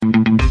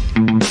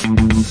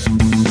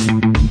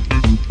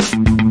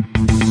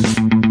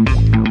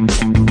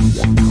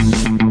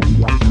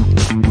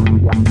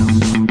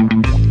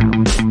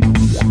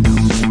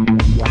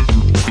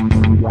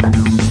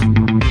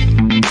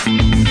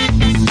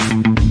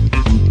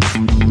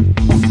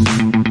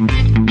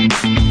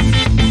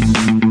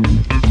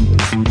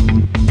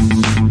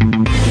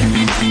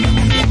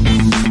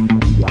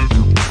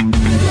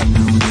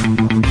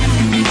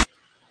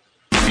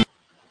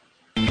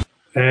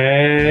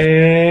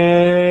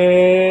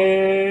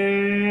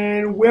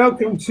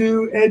Welcome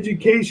to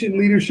Education,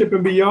 Leadership,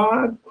 and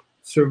Beyond,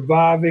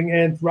 Surviving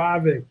and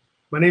Thriving.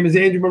 My name is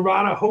Andrew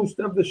Marotta, host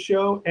of the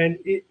show, and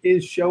it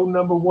is show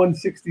number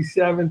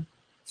 167.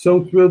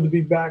 So thrilled to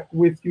be back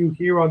with you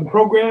here on the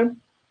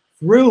program.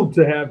 Thrilled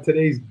to have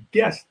today's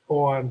guest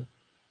on,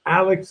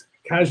 Alex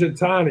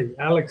Kajatani.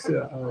 Alex,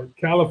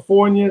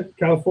 California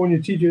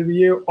Teacher of the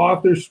Year,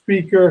 author,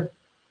 speaker,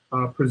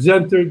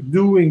 presenter,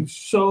 doing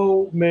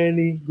so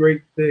many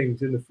great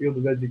things in the field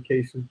of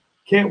education.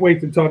 Can't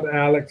wait to talk to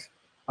Alex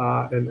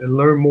and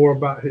learn more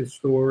about his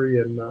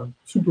story, and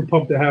super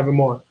pumped to have him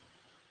on.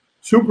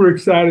 Super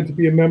excited to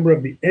be a member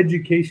of the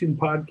Education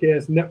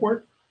Podcast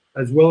Network,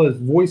 as well as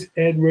Voice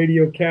Ed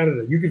Radio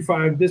Canada. You can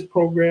find this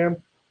program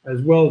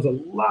as well as a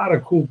lot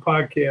of cool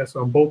podcasts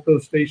on both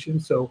those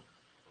stations, so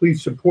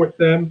please support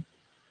them.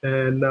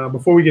 And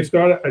before we get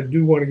started, I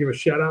do want to give a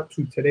shout out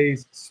to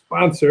today's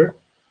sponsor.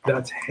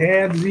 That's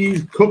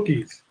Habsies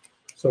Cookies.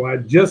 So I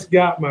just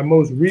got my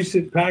most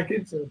recent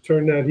package. I'll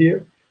turn that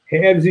here.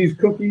 Habsies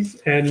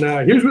Cookies. And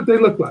here's what they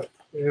look like.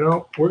 You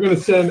know, we're going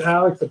to send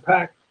Alex a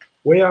pack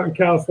way out in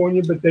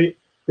California, but they're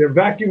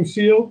vacuum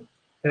sealed,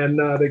 and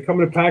they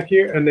come in a pack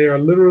here, and they are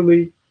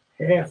literally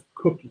half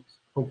cookies.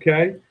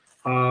 Okay.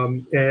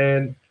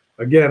 And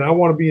again, I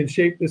want to be in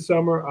shape this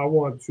summer. I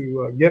want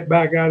to get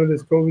back out of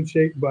this COVID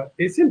shape, but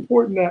it's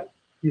important that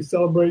you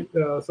celebrate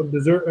some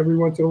dessert every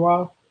once in a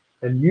while,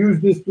 and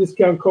use this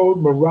discount code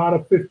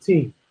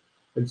Marotta15,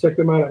 and check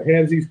them out at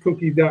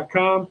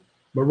habsiescookies.com.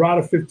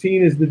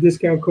 Marotta15 is the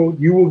discount code.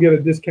 You will get a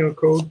discount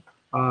code.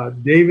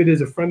 David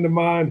is a friend of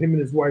mine, him and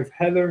his wife,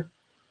 Heather.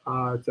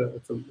 It's a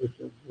I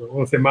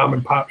want to say mom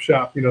and pop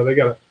shop. You know, they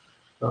got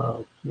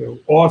a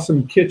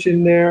awesome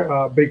kitchen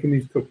there baking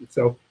these cookies.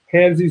 So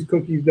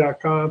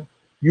habsiescookies.com.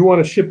 You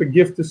want to ship a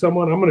gift to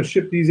someone? I'm going to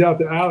ship these out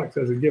to Alex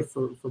as a gift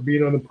for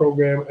being on the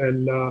program.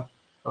 And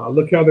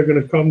look how they're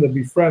going to come. They'll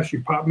be fresh.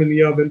 You pop them in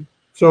the oven.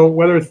 So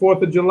whether it's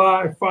 4th of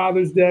July,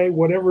 Father's Day,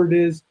 whatever it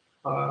is,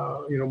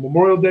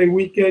 Memorial Day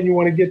weekend, you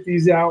want to get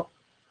these out,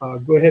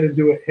 go ahead and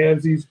do it.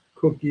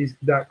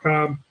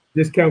 habsiescookies.com.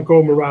 Discount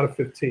code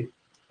Marotta15.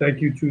 Thank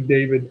you to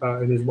David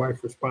and his wife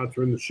for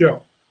sponsoring the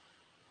show.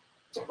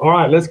 All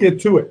right, let's get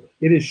to it.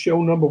 It is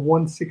show number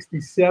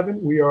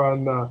 167. We are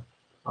on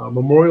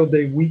Memorial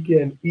Day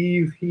weekend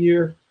eve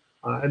here.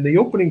 And the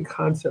opening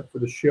concept for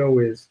the show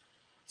is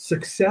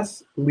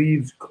success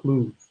leaves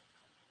clues,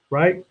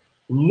 right?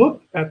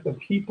 Look at the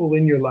people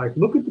in your life.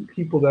 Look at the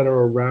people that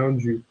are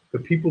around you, the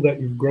people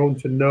that you've grown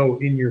to know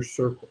in your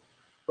circle,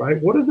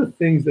 right? What are the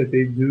things that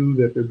they do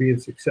that they're being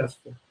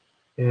successful?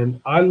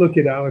 And I look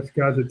at Alex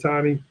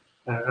Kajatani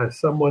as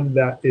someone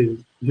that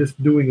is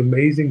just doing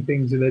amazing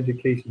things in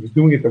education. He's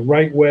doing it the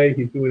right way.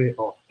 He's doing it an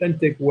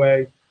authentic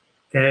way.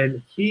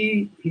 And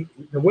he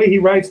the way he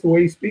writes, the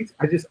way he speaks,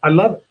 I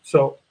love it.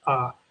 So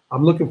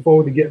I'm looking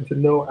forward to getting to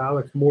know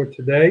Alex more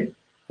today,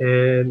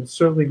 and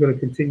certainly going to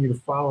continue to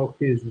follow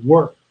his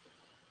work.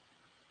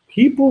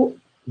 People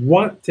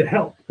want to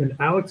help, and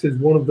Alex is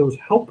one of those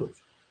helpers.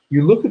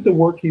 You look at the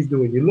work he's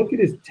doing. You look at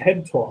his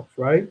TED Talks,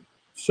 right?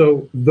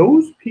 So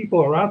those people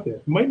are out there.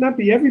 It might not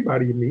be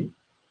everybody you meet.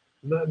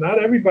 Not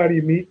everybody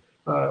you meet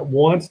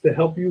wants to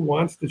help you,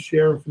 wants to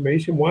share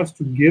information, wants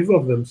to give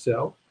of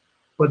themselves.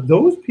 But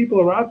those people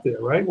are out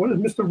there, right? What does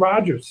Mr.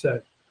 Rogers say?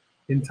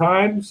 In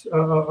times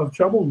of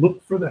trouble,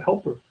 look for the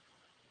helper.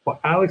 Well,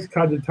 Alex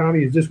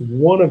Kajatani is just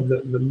one of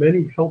the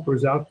many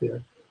helpers out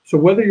there. So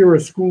whether you're a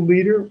school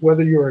leader,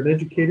 whether you're an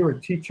educator, a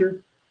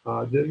teacher,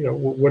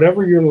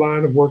 whatever your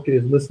line of work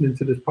is, listening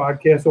to this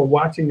podcast or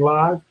watching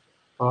live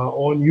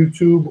on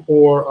YouTube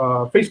or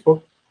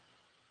Facebook,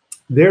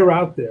 they're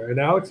out there. And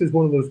Alex is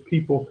one of those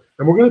people.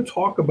 And we're going to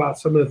talk about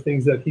some of the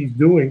things that he's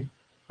doing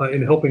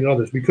in helping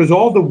others, because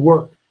all the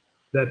work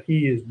that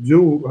he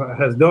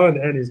has done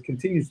and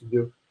continues to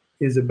do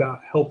is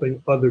about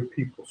helping other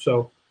people.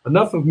 So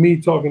enough of me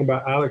talking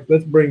about Alex.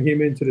 Let's bring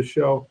him into the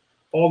show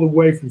all the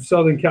way from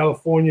Southern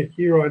California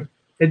here on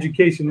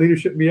Education,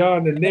 Leadership,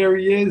 Beyond. And there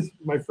he is,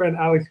 my friend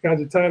Alex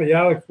Kajatani.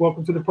 Alex,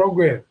 welcome to the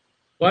program.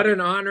 What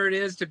an honor it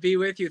is to be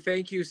with you.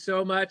 Thank you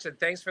so much. And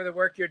thanks for the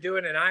work you're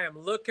doing. And I am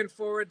looking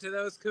forward to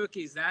those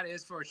cookies. That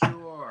is for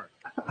sure.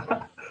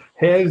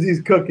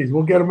 Habsies Cookies.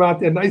 We'll get them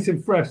out there nice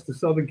and fresh to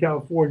Southern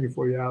California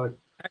for you, Alex.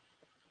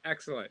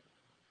 Excellent.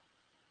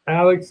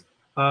 Alex,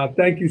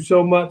 thank you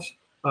so much.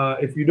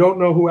 If you don't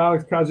know who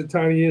Alex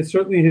Kajatani is,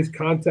 certainly his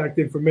contact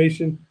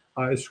information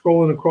is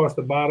scrolling across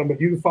the bottom,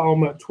 but you can follow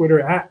him on Twitter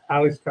at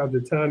Alex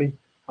Kajatani.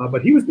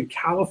 But he was the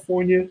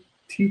California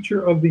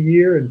Teacher of the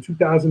Year in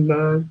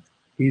 2009.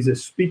 He's a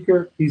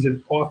speaker, he's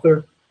an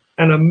author,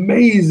 an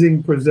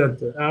amazing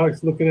presenter.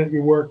 Alex, looking at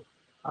your work,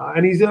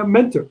 and he's a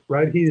mentor,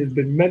 right? He has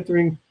been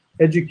mentoring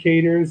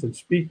educators and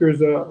speakers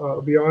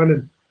beyond.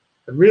 And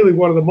really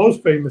one of the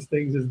most famous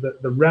things is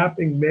the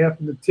rapping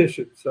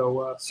mathematician.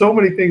 So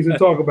many things to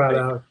talk about,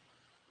 Alex.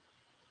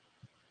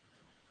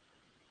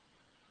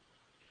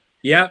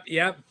 Yep.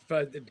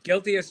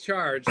 Guilty as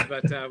charged,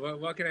 but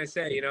what can I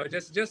say? You know,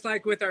 just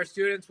like with our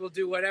students, we'll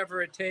do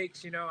whatever it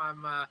takes. You know,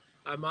 I'm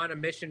on a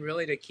mission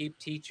really to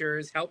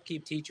help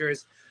keep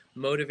teachers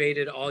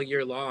motivated all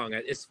year long,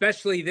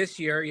 especially this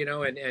year,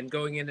 and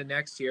going into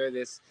next year.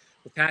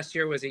 The past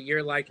year was a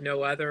year like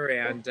no other,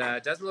 and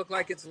doesn't look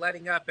like it's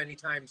letting up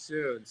anytime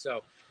soon.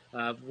 So,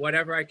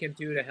 whatever I can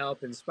do to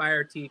help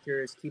inspire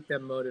teachers, keep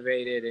them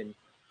motivated, and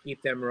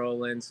keep them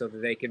rolling so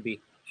that they can be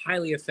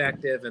highly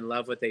effective and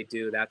love what they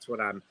do. That's what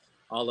I'm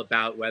all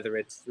about, whether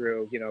it's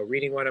through,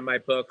 reading one of my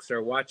books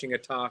or watching a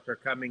talk or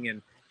coming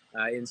and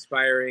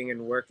inspiring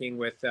and working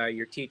with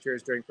your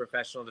teachers during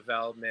professional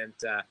development.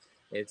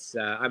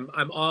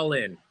 I'm all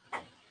in.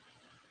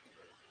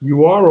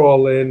 You are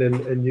all in,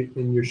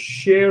 and you're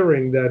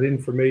sharing that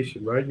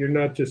information, right? You're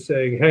not just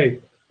saying, hey,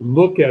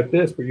 look at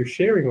this, but you're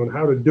sharing on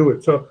how to do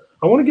it. So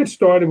I want to get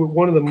started with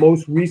one of the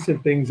most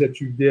recent things that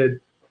you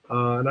did,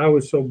 and I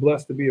was so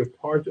blessed to be a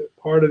part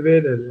of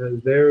it,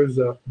 and there's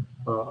a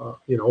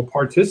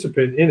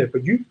participant in it.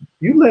 But you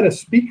led a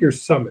speaker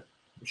summit,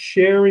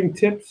 sharing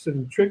tips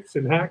and tricks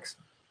and hacks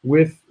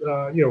with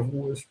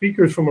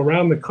speakers from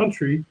around the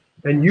country,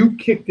 and you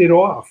kicked it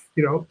off.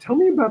 Tell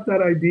me about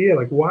that idea.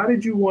 Like, why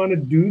did you want to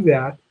do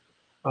that?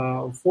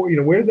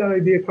 Where did that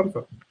idea come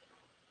from?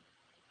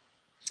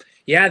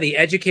 Yeah, the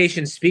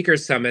Education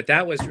Speakers Summit,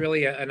 that was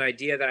really an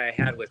idea that I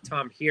had with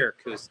Tom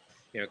Hirk, who's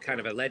kind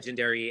of a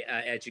legendary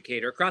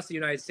educator across the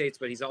United States,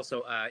 but he's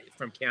also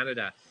from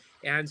Canada.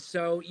 And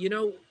so,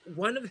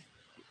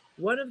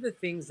 one of the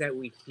things that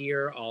we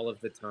hear all of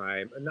the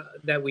time,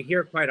 that we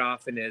hear quite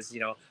often is,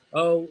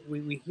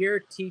 we hear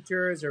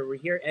teachers or we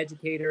hear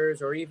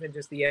educators or even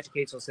just the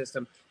educational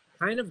system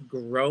kind of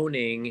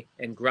groaning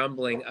and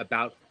grumbling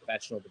about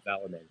professional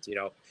development.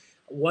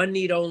 One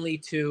need only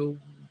to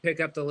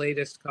pick up the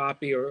latest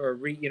copy or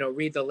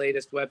read the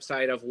latest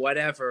website of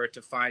whatever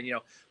to find,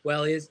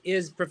 well,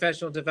 is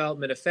professional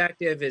development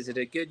effective? Is it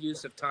a good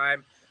use of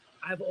time?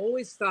 I've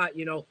always thought,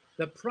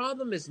 the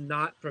problem is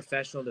not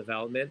professional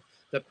development.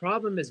 The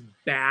problem is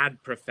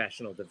bad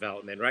professional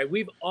development, right?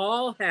 We've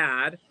all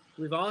had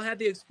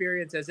the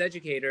experience as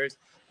educators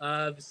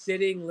of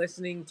sitting,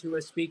 listening to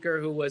a speaker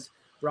who was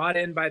brought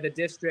in by the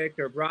district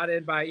or brought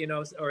in by,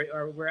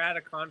 or we're at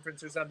a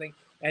conference or something,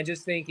 and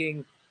just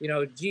thinking,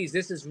 geez,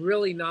 this is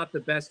really not the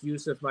best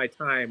use of my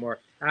time. Or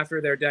after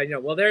they're done,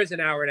 well, there's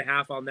an hour and a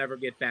half I'll never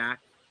get back.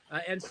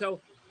 And so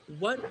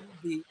what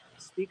the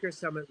Speaker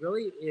Summit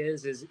really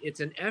is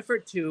it's an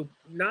effort to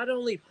not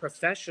only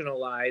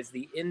professionalize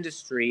the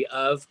industry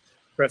of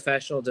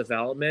professional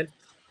development,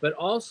 but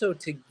also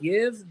to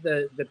give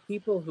the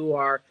people who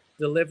are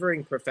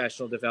delivering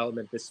professional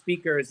development, the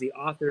speakers, the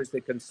authors,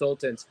 the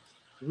consultants,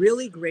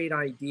 really great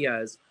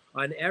ideas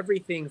on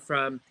everything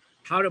from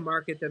how to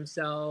market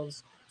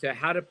themselves to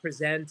how to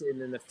present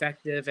in an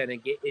effective and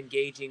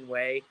engaging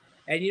way.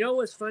 And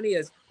what's funny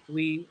is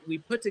we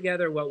put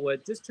together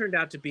what just turned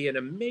out to be an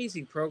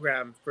amazing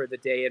program for the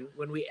day. And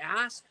when we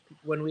asked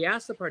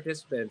the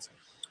participants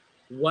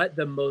what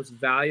the most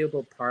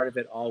valuable part of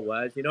it all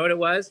was, you know what it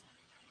was?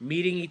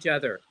 Meeting each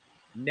other,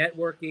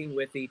 networking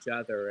with each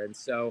other. And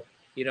so,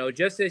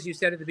 just as you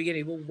said at the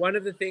beginning, well,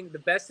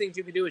 the best things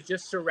you can do is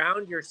just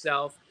surround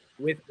yourself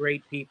with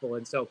great people.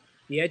 And so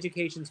the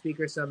Education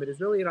Speaker Summit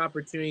is really an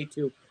opportunity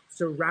to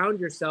surround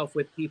yourself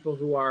with people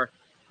who are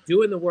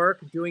doing the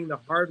work, doing the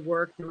hard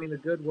work, doing the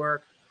good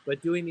work,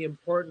 but doing the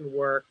important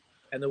work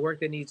and the work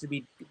that needs to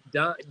be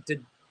done,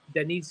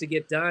 that needs to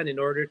get done in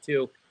order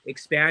to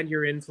expand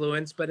your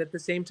influence, but at the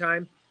same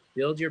time,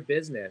 build your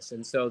business.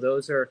 And so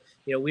those are,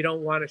 we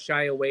don't want to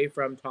shy away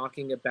from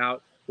talking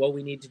about what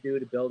we need to do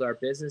to build our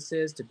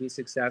businesses, to be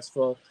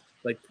successful,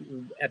 but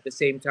at the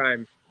same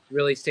time,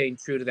 really staying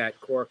true to that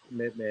core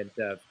commitment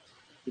of,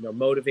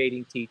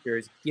 motivating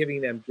teachers, giving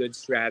them good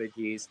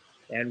strategies,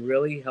 and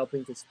really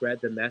helping to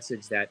spread the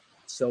message that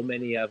so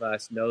many of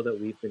us know that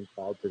we've been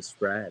called to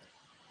spread.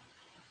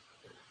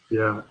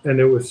 Yeah, and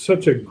it was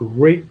such a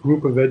great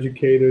group of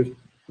educators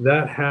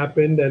that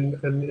happened,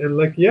 and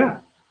like, yeah,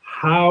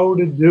 how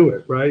to do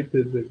it, right?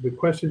 The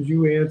questions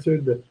you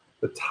answered, the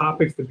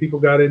topics that people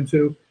got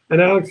into. And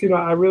Alex,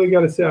 I really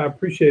got to say, I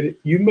appreciate it.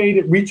 You made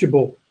it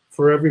reachable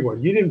for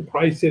everyone. You didn't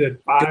price it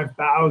at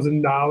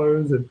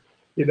 $5,000, and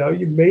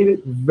you made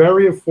it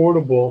very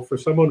affordable for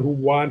someone who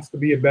wants to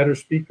be a better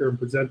speaker and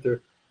presenter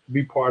to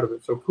be part of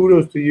it. So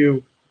kudos to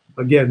you,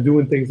 again,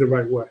 doing things the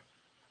right way.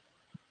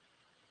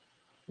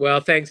 Well,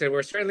 thanks. And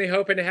we're certainly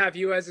hoping to have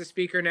you as a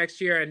speaker next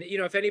year. And,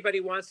 if anybody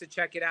wants to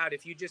check it out,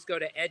 if you just go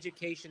to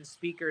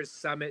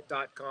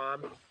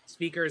educationspeakerssummit.com,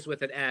 speakers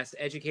with an S,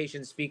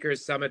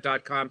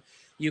 educationspeakerssummit.com,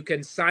 you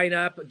can sign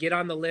up, get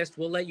on the list.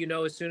 We'll let you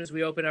know as soon as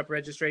we open up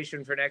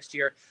registration for next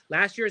year.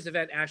 Last year's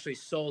event actually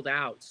sold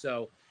out.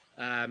 So,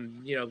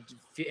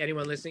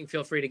 anyone listening,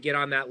 feel free to get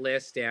on that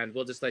list and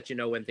we'll just let you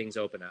know when things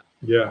open up.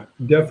 Yeah,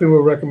 definitely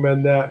will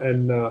recommend that.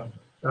 And,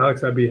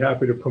 Alex, I'd be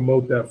happy to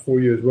promote that for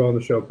you as well on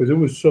the show because it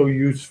was so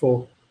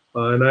useful.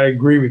 And I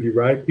agree with you,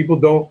 right? People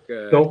don't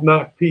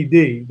knock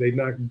PD; they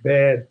knock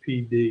bad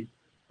PD.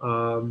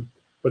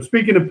 But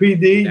speaking of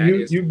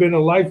PD, you've been a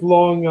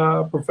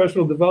lifelong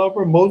professional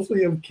developer,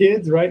 mostly of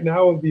kids. Right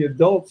now, of the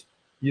adults.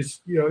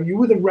 You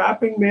were the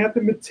rapping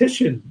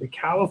mathematician, the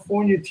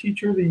California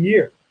Teacher of the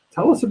Year.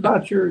 Tell us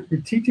about your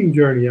teaching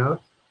journey,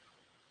 Alex.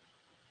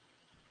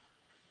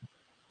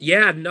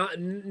 Yeah,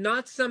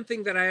 not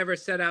something that I ever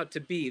set out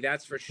to be,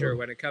 that's for sure,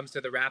 when it comes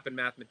to the rapping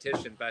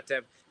mathematician. But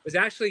was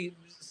actually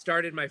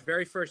started my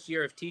very first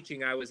year of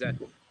teaching. I was a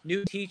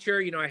new teacher.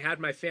 You know, I had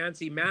my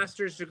fancy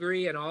master's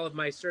degree and all of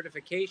my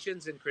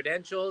certifications and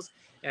credentials,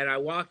 and I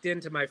walked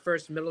into my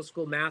first middle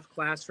school math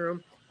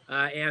classroom,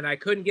 and I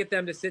couldn't get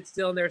them to sit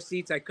still in their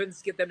seats. I couldn't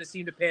get them to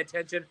seem to pay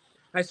attention.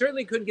 I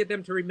certainly couldn't get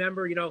them to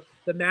remember, you know,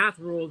 the math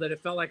rule that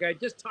it felt like I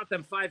just taught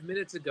them 5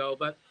 minutes ago.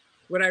 But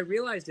what I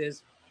realized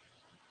is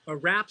a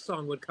rap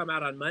song would come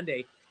out on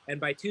Monday, and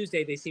by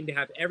Tuesday they seemed to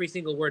have every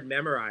single word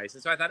memorized.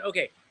 And so I thought,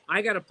 okay,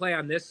 I got to play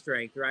on this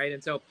strength, right?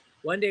 And so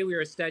one day we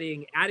were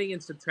studying adding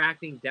and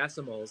subtracting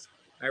decimals.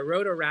 I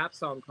wrote a rap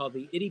song called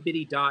 "The Itty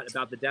Bitty Dot"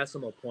 about the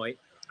decimal point.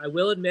 I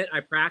will admit I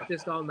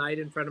practiced all night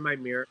in front of my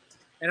mirror,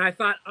 and I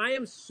thought I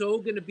am so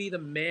going to be the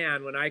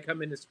man when I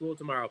come into school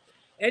tomorrow.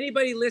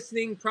 Anybody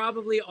listening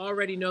probably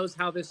already knows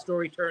how this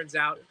story turns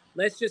out.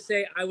 Let's just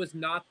say I was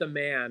not the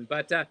man,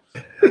 but I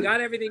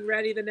got everything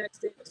ready the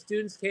next day. The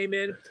students came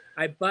in.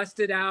 I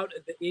busted out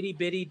the itty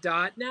bitty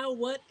dot. Now,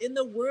 what in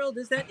the world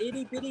is that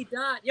itty bitty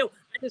dot? Yo,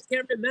 I just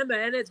can't remember,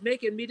 and it's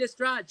making me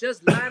distraught.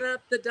 Just line up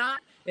the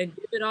dot and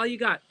give it all you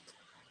got.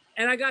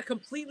 And I got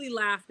completely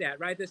laughed at,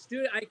 right? The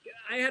student,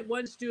 I had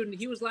one student,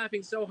 he was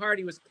laughing so hard,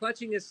 he was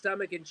clutching his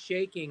stomach and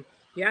shaking.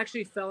 He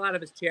actually fell out of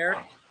his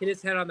chair, hit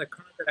his head on the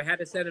carpet. I had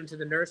to send him to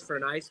the nurse for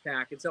an ice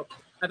pack. And so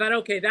I thought,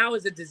 okay, that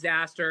was a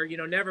disaster, you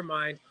know, never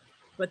mind.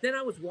 But then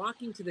I was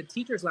walking to the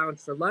teacher's lounge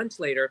for lunch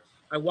later.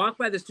 I walked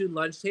by the student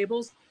lunch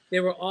tables. They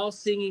were all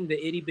singing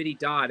the itty bitty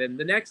dot. And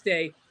the next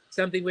day,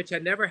 something which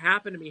had never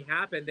happened to me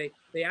happened.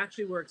 They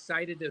actually were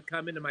excited to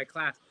come into my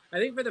class. I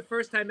think for the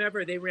first time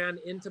ever, they ran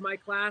into my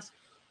class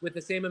with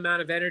the same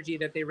amount of energy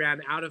that they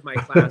ran out of my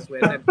class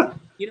with. And,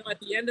 you know, at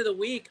the end of the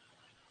week,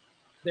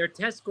 their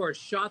test scores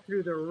shot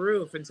through the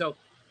roof. And so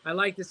I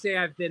like to say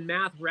I've been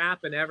math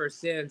rapping ever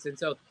since. And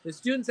so the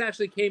students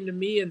actually came to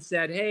me and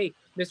said, hey,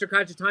 Mr.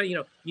 Cacciatani, you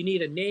know, you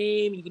need a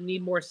name, you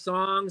need more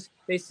songs.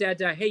 They said,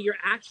 hey, you're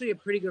actually a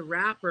pretty good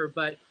rapper,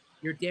 but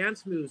your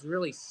dance moves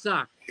really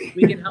suck.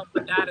 We can help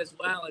with that as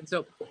well. And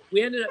so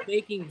we ended up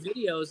making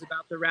videos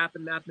about the rap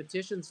and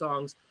mathematician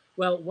songs.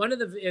 Well, one of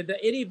the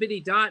itty bitty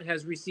dot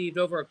has received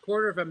over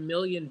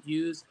 250,000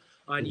 views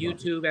on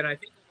YouTube, and I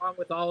think along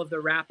with all of the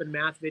rap and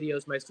math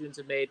videos my students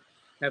have made,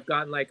 have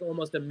gotten like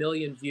almost 1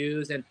 million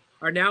views and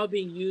are now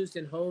being used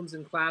in homes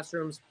and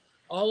classrooms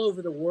all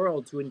over the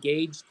world to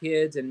engage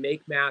kids and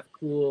make math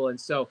cool. And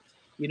so,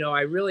 you know,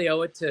 I really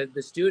owe it to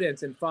the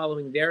students and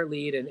following their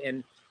lead.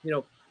 And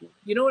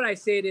you know what I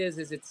say it is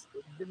it's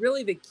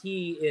really the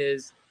key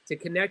is to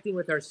connecting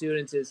with our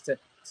students is to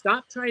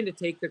stop trying to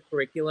take the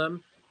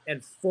curriculum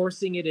and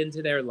forcing it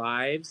into their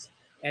lives,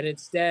 and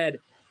instead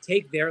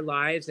take their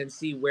lives and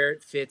see where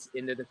it fits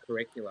into the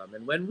curriculum.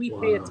 And when we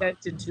pay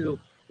attention to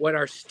what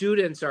our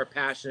students are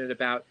passionate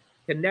about,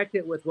 connect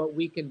it with what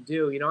we can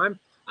do. You know,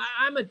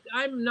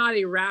 I'm not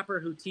a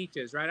rapper who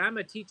teaches, right? I'm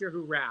a teacher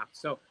who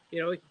raps. So,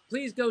 you know,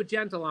 please go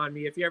gentle on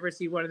me if you ever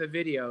see one of the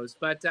videos.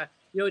 But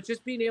you know, it's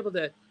just being able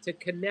to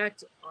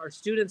connect our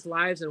students'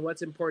 lives and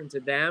what's important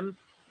to them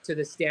to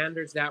the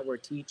standards that we're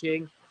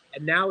teaching.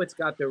 And now it's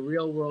got the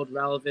real world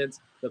relevance,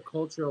 the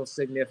cultural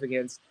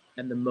significance,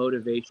 and the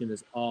motivation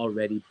is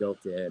already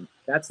built in.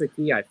 That's the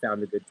key I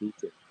found a good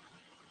teacher.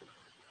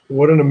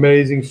 What an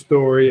amazing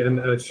story,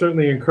 and I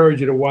certainly encourage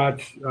you to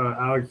watch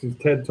Alex's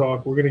TED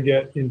Talk. We're going to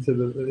get into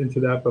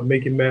that, but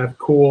making math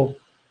cool.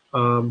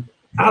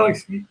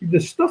 Alex, the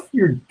stuff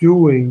you're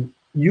doing,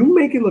 you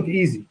make it look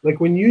easy. Like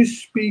when you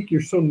speak,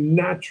 you're so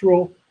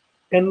natural,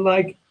 and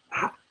like,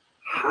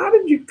 how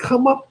did you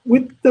come up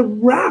with the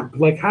rap?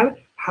 Like, how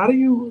do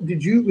you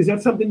is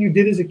that something you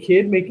did as a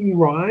kid, making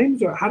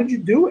rhymes, or how did you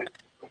do it?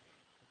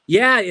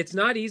 Yeah, it's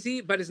not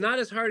easy, but it's not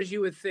as hard as you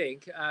would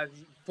think.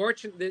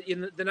 Fortunately,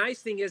 the nice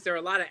thing is there are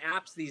a lot of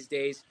apps these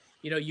days.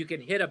 You know, you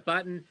can hit a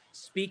button,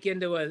 speak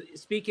into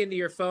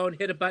your phone,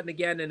 hit a button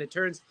again, and it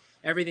turns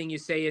everything you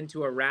say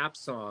into a rap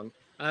song.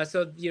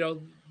 So you know,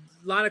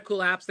 a lot of cool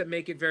apps that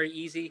make it very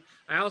easy.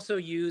 I also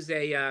use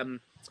I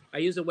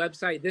use a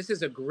website. This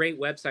is a great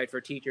website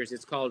for teachers.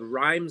 It's called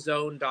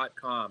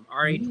rhymezone.com.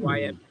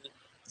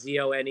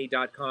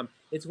 RHYMEZONE.com.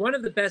 It's one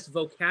of the best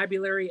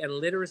vocabulary and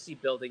literacy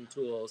building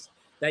tools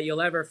that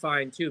you'll ever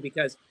find too,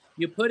 because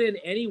you put in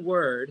any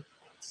word,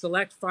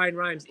 select find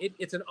rhymes.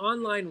 It's an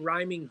online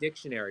rhyming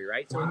dictionary,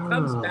 right? So it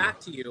comes back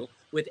to you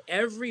with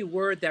every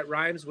word that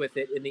rhymes with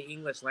it in the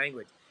English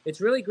language.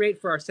 It's really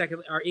great for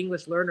our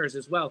English learners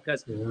as well,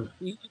 because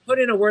you put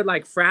in a word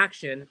like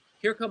fraction,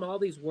 here come all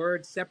these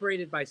words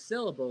separated by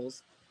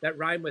syllables that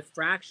rhyme with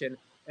fraction.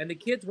 And the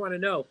kids want to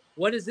know,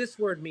 what does this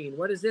word mean?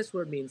 What does this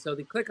word mean? So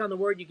they click on the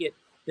word, you get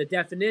the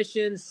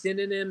definitions,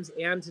 synonyms,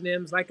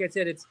 antonyms. Like I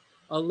said, it's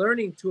a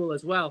learning tool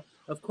as well.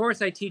 Of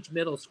course, I teach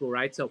middle school,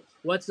 right? So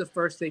what's the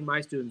first thing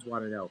my students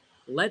want to know?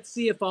 Let's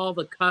see if all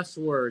the cuss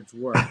words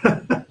work.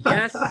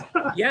 Yes,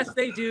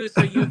 they do.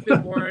 So you've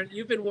been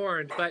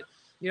warned. But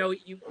you know,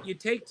 you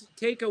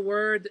take a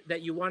word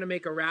that you want to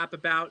make a rap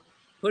about.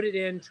 put it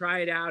in, try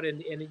it out,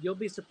 and you'll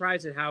be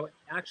surprised at how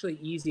actually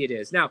easy it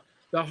is. Now,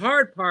 the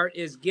hard part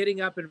is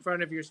getting up in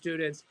front of your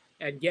students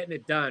and getting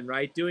it done,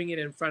 right? Doing it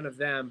in front of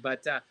them.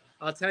 But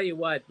I'll tell you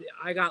what,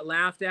 I got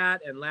laughed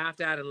at and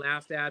laughed at and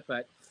laughed at,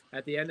 but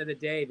at the end of the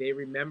day, they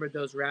remembered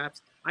those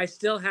raps. I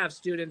still have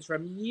students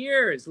from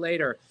years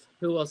later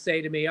who will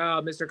say to me,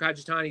 "Oh, Mr.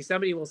 Kachitani,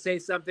 somebody will say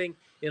something,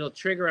 it'll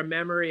trigger a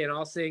memory, and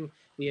I'll sing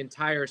the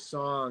entire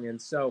song."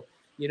 And so,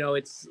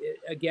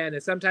 again,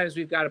 sometimes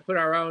we've got to put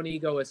our own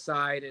ego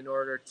aside in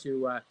order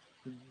to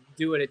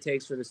do what it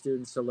takes for the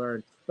students to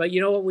learn. But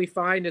what we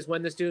find is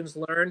when the students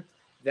learn,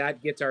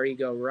 that gets our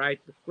ego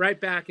right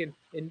back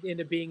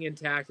into being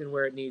intact and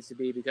where it needs to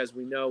be, because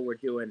we know we're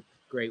doing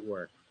great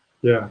work.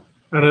 Yeah.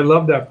 And I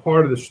love that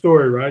part of the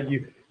story, right?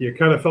 You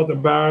kind of felt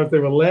embarrassed. They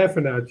were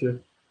laughing at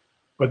you,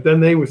 but then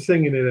they were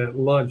singing it at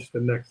lunch the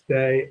next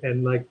day,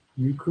 and like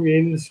you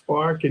created a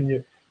spark,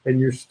 and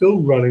you're still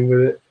running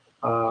with it.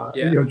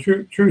 Yeah.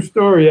 True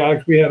story,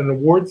 Alex. We had an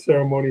award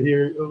ceremony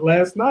here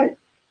last night,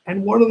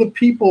 and one of the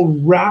people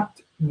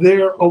wrapped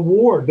their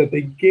award that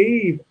they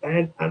gave,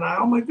 and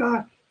oh my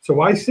God.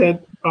 So I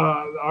sent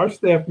our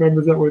staff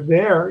members that were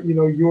there,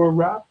 your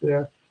wrap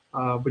there.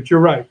 But you're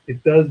right.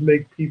 It does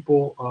make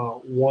people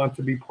want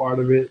to be part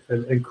of it,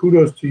 and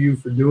kudos to you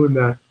for doing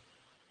that.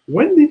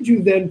 When did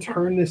you then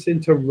turn this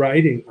into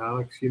writing,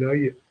 Alex?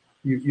 You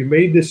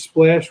made this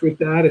splash with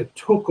that. It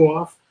took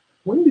off.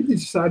 When did you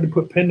decide to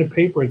put pen to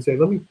paper and say,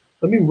 let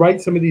me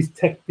write some of these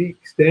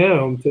techniques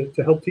down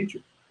to help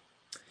teachers?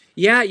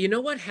 Yeah,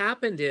 what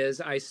happened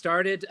is I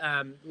started.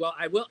 Well,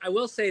 I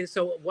will say,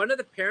 so one of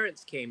the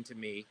parents came to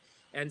me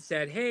and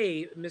said,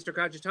 "Hey, Mr.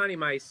 Kachitani,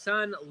 my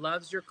son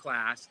loves your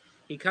class.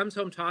 He comes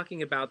home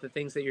talking about the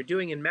things that you're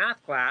doing in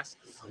math class.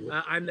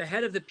 I'm the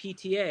head of the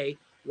PTA.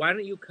 Why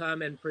don't you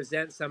come and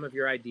present some of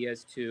your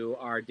ideas to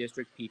our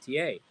district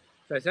PTA?"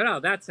 So I said, "Oh,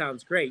 that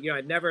sounds great."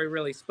 I'd never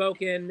really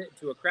spoken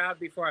to a crowd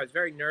before. I was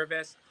very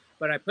nervous,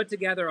 but I put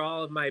together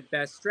all of my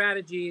best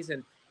strategies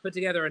and put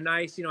together a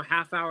nice,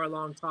 half-hour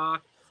long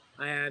talk.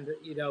 And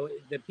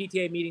the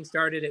PTA meeting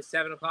started at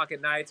 7 o'clock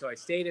at night, so I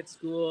stayed at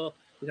school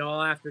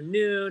all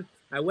afternoon.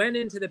 I went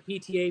into the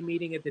PTA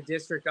meeting at the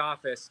district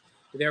office.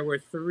 There were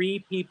 3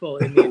 people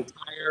in the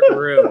entire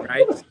room,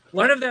 right?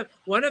 One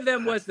of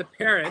them was the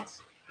parent.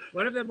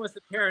 One of them was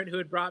the parent who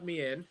had brought me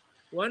in.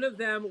 One of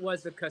them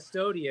was the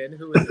custodian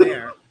who was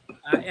there,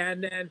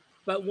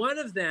 but one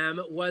of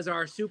them was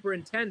our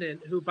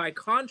superintendent, who by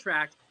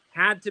contract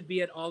had to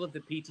be at all of the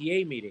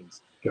PTA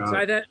meetings. So Got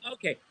I it. thought,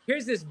 okay,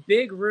 here's this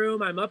big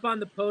room. I'm up on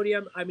the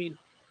podium. I mean,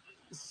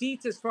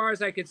 seats as far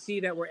as I could see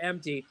that were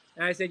empty.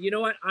 And I said, you know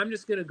what? I'm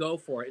just going to go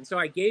for it. And so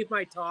I gave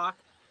my talk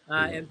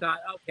and thought,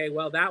 okay,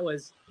 well, that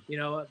was,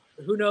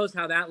 who knows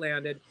how that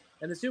landed.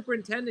 And the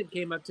superintendent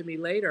came up to me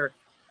later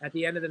at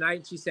the end of the night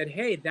and she said,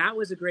 "Hey, that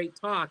was a great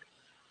talk.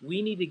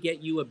 We need to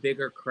get you a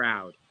bigger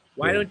crowd.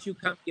 Why Yeah. don't you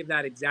come give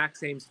that exact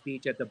same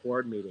speech at the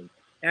board meeting?"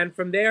 And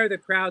from there, the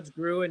crowds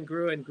grew and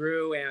grew and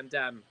grew.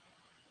 And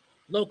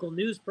local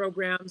news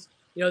programs.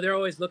 They're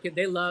always looking.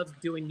 They love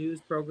doing news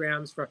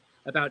programs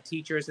about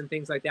teachers and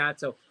things like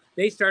that. So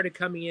they started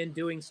coming in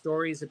doing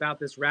stories about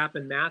this rap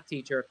and math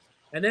teacher.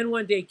 And then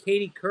one day,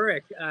 Katie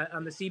Couric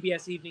on the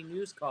CBS Evening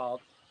News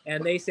called,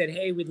 and they said,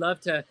 "Hey, we'd love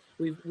to.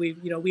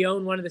 We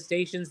own one of the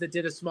stations that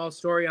did a small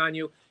story on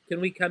you. Can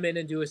we come in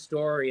and do a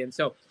story?" And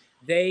so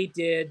they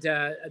did.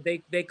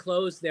 They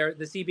closed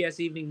the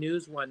CBS Evening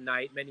News one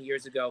night many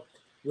years ago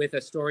with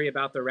a story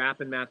about the rap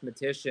and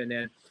mathematician.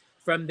 And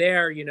from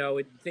there,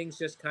 things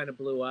just kind of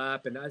blew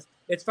up. And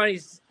it's funny,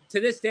 to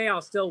this day,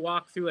 I'll still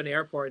walk through an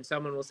airport and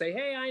someone will say,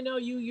 "Hey, I know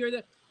you.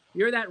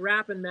 You're that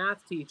rap and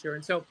math teacher."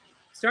 And so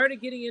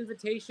started getting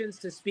invitations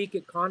to speak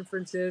at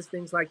conferences,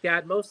 things like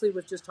that. Mostly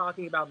was just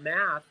talking about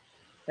math.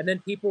 And then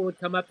people would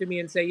come up to me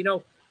and say,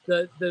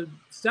 the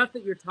stuff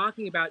that you're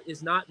talking about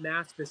is not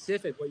math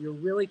specific. What you're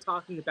really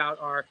talking about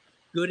are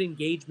good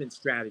engagement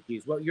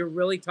strategies. What you're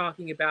really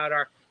talking about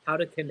are how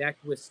to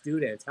connect with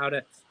students, how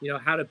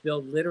to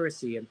build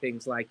literacy and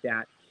things like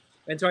that.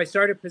 And so I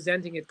started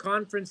presenting at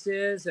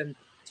conferences and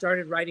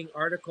started writing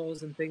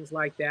articles and things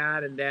like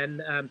that. And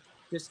then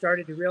just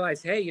started to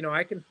realize, hey,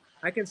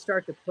 I can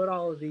start to put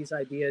all of these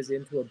ideas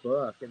into a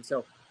book. And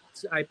so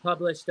I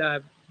published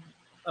a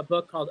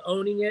book called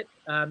Owning It,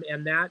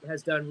 and that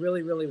has done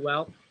really, really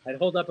well. I'd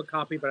hold up a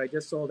copy, but I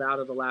just sold out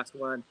of the last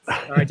one.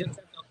 I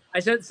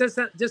just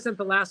sent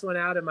the last one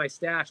out in my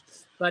stash.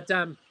 But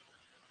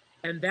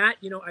and that,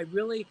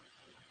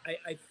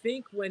 I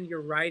think when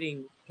you're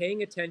writing,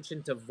 paying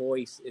attention to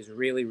voice is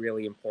really,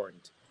 really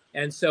important.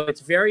 And so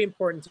it's very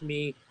important to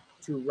me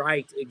to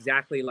write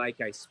exactly like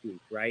I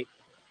speak, right?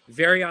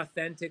 Very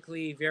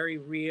authentically, very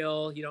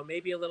real,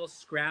 maybe a little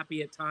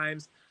scrappy at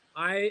times.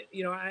 I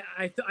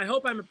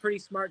hope I'm a pretty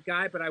smart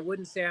guy, but I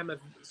wouldn't say I'm a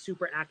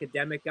super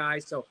academic guy.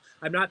 So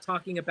I'm not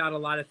talking about a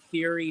lot of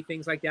theory,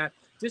 things like that.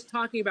 Just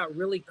talking about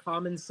really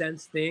common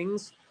sense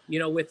things,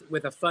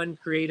 with a fun,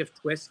 creative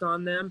twist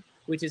on them,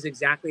 which is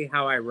exactly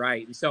how I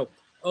write. And so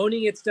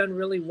Owning It's done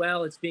really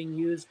well. It's being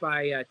used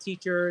by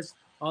teachers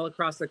all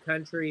across the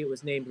country. It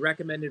was named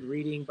recommended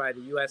reading by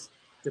the U.S.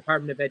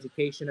 Department of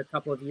Education a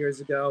couple of years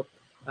ago.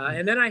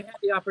 And then I had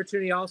the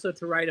opportunity also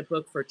to write a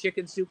book for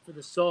Chicken Soup for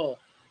the Soul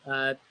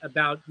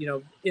about,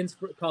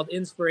 called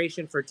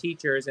Inspiration for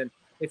Teachers. And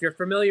if you're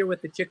familiar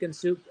with the Chicken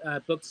Soup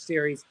book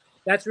series,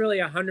 that's really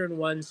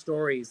 101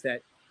 stories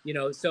that,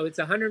 so it's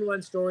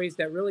 101 stories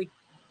that really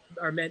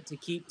are meant to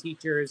keep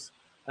teachers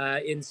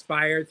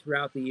inspired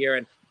throughout the year.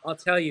 And I'll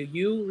tell you,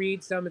 you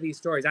read some of these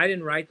stories. I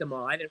didn't write them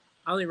all. I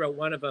only wrote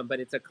one of them, but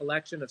it's a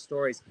collection of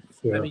stories.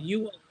 Yeah. I mean,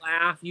 you will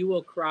laugh, you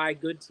will cry,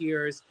 good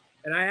tears.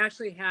 And I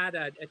actually had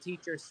a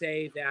teacher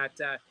say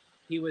that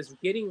he was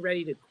getting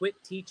ready to quit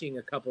teaching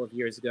a couple of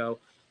years ago,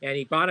 and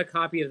he bought a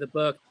copy of the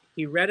book.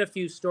 He read a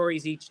few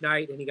stories each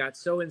night, and he got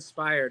so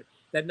inspired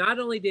that not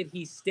only did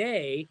he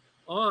stay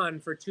on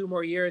for 2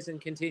 more years and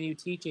continue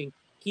teaching,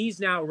 he's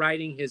now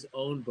writing his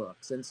own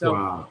books. And so,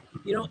 Wow.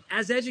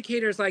 As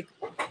educators, like,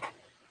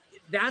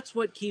 that's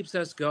what keeps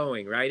us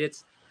going, right?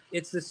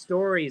 It's the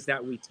stories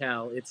that we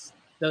tell. It's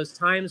those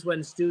times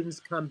when students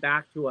come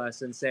back to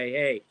us and say,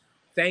 "Hey,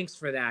 thanks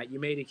for that. You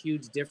made a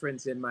huge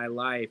difference in my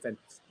life."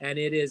 And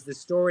it is the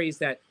stories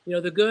that,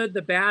 the good,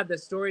 the bad, the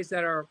stories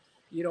that are,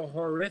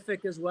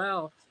 horrific as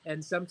well,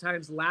 and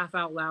sometimes laugh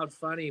out loud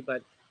funny,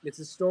 but it's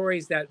the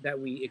stories that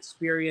we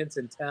experience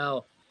and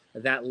tell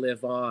that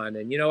live on.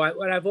 And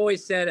what I've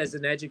always said as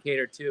an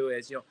educator too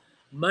is,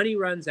 money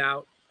runs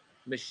out,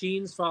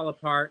 machines fall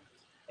apart,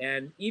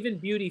 and even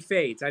beauty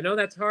fades. I know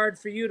that's hard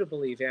for you to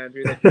believe,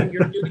 Andrew, that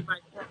your beauty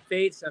might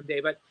fade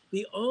someday, but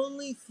the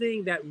only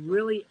thing that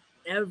really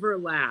ever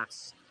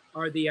lasts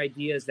are the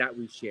ideas that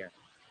we share.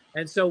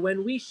 And so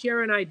when we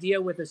share an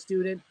idea with a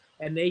student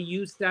and they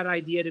use that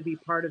idea to be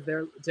part of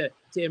to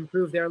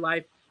improve their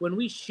life, when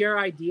we share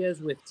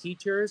ideas with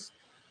teachers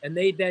and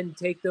they then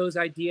take those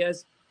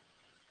ideas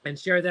and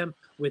share them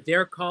with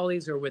their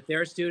colleagues or with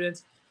their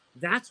students,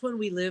 that's when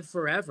we live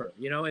forever,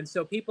 And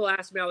so people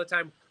ask me all the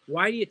time,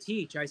 why do you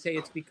teach? I say,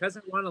 it's because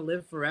I want to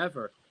live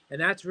forever. And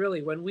that's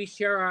really when we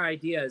share our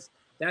ideas,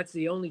 that's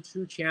the only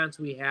true chance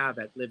we have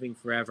at living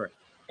forever.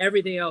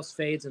 Everything else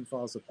fades and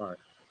falls apart.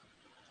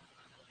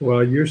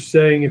 Well, you're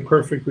saying it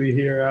perfectly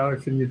here,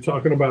 Alex, and you're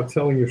talking about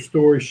telling your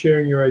story,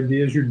 sharing your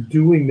ideas. You're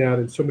doing that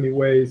in so many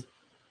ways.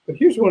 But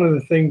here's one of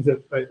the things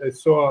that I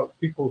saw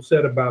people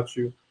said about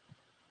you: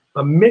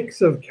 a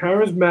mix of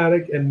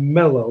charismatic and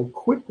mellow,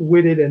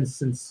 quick-witted and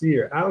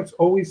sincere. Alex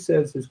always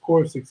says his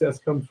core of success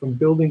comes from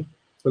building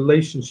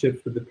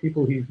relationships with the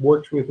people he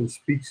works with and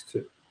speaks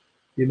to.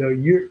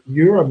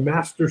 You're a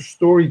master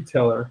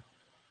storyteller,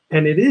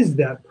 and it is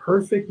that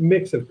perfect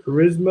mix of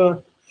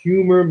charisma,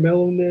 humor,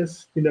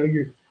 mellowness.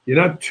 You're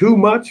not too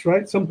much,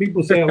 right? Some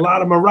people say a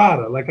lot of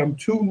Marotta, like I'm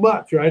too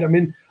much, right?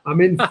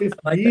 I'm in fifth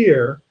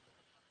year,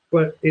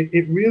 but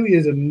it really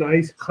is a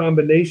nice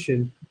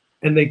combination,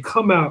 and they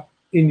come out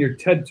in your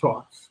TED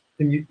Talks,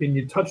 and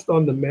you touched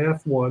on the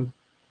math one,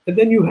 and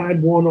then you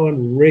had one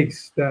on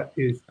race that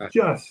is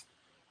just,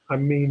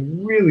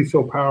 really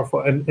so powerful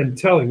and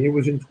telling. It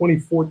was in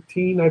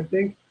 2014, I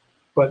think,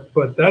 but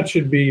that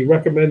should be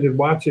recommended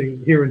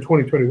watching here in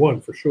 2021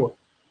 for sure.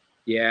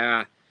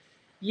 Yeah.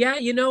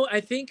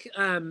 I think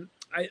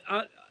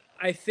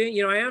I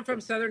think I am from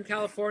Southern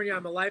California.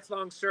 I'm a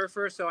lifelong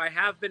surfer, so I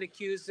have been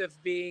accused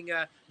of being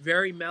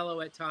very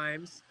mellow at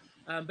times,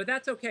 but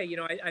that's okay.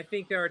 I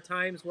think there are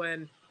times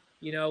when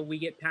we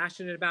get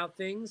passionate about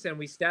things and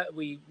we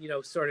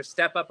sort of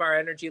step up our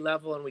energy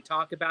level and we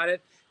talk about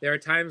it. There are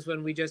times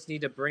when we just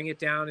need to bring it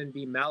down and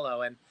be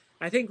mellow. And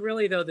I think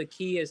really though the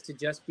key is to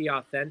just be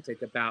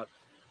authentic about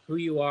who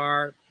you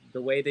are,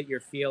 the way that you're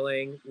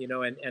feeling,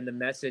 and the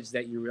message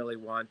that you really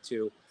want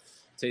to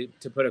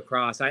put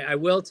across. I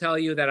will tell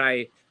you that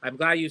I'm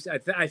glad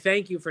I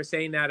thank you for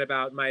saying that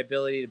about my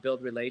ability to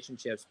build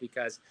relationships,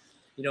 because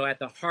at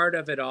the heart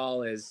of it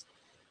all is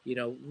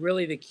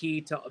really the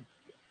key to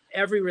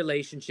every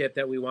relationship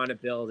that we want to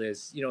build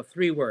is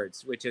 3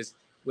 words,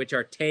 which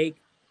are take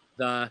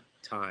the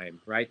time.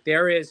 Right?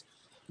 There is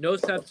no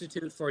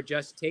substitute for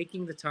just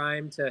taking the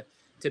time to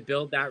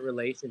build that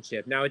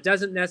relationship. Now, it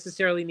doesn't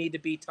necessarily need to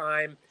be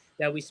time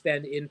that we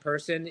spend in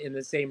person in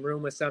the same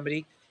room with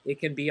somebody. It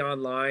can be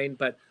online,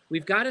 but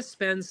we've got to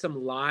spend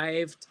some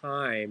live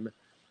time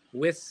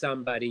with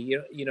somebody,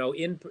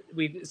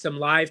 some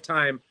live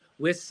time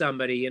with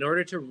somebody in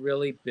order to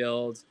really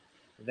build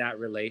that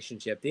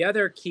relationship. The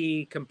other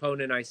key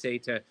component I say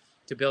to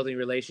building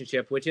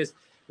relationships, which is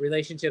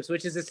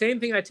the same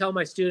thing I tell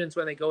my students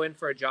when they go in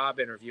for a job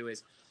interview,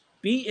 is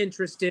be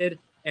interested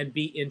and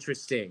be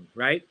interesting,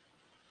 right?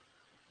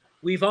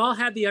 We've all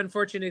had the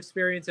unfortunate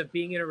experience of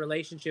being in a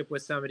relationship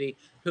with somebody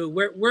who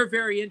we're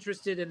very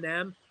interested in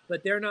them,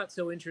 but they're not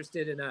so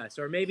interested in us.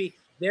 Or maybe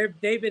they've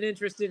been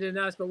interested in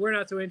us, but we're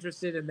not so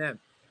interested in them.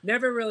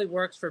 Never really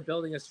works for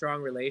building a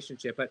strong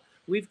relationship, but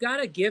we've got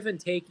to give and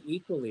take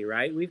equally,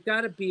 right? We've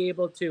got to be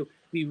able to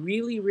be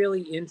really,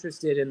 really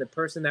interested in the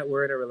person that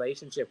we're in a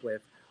relationship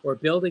with or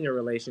building a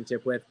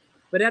relationship with.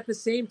 But at the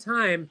same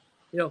time,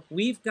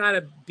 we've got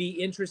to be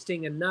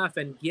interesting enough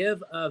and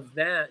give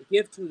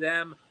to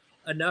them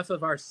enough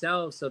of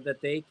ourselves so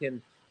that they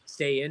can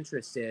stay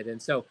interested.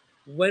 And so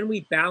when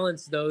we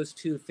balance those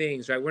two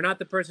things, right? We're not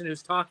the person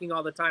who's talking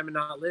all the time and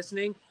not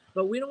listening,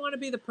 but we don't want to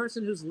be the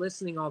person who's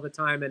listening all the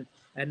time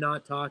and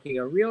not talking.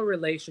 A real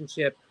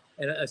relationship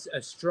and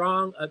a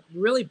strong,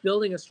 really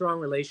building a strong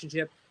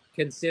relationship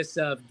consists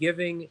of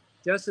giving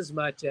just as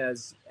much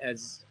as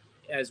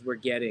we're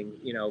getting,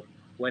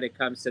 when it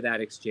comes to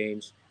that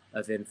exchange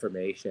of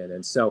information.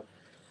 And so,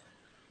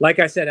 like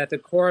I said, at the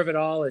core of it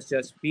all is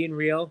just being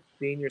real,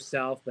 being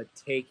yourself, but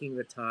taking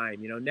the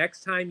time.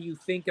 Next time you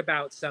think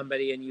about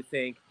somebody and you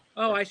think,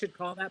 oh, I should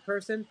call that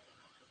person,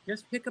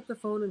 just pick up the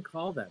phone and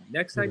call them.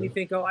 Next time you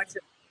think, oh, I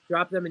should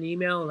drop them an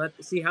email and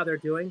see how they're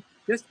doing,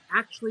 just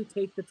actually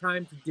take the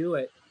time to do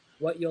it.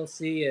 What you'll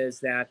see is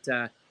that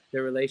the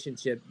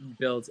relationship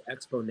builds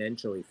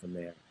exponentially from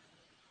there.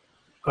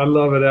 I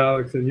love it,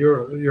 Alex, and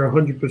you're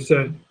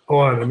 100%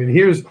 on. I mean,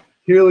 here's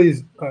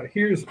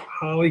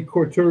Holly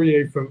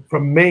Couturier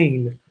from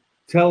Maine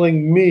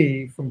telling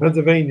me from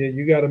Pennsylvania,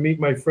 you got to meet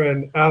my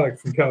friend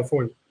Alex from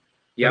California.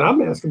 Yep. And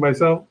I'm asking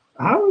myself,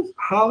 how is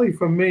Holly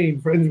from Maine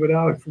friends with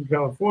Alex from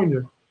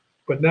California?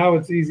 But now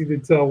it's easy to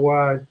tell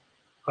why.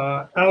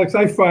 Alex,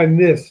 I find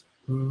this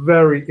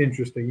very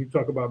interesting. You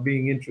talk about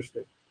being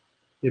interesting.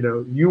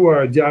 You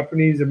are a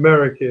Japanese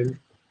American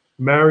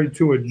married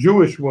to a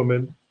Jewish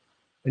woman,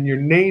 and you're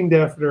named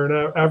after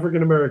an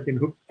African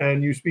American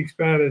and you speak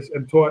Spanish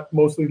and taught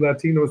mostly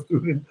Latino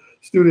students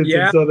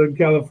in Southern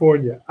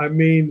California. I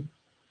mean,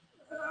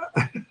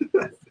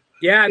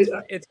 yeah,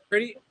 it's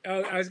pretty.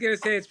 I was gonna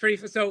say it's pretty.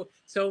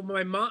 So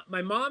my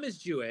mom is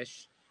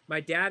Jewish. My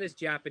dad is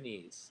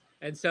Japanese,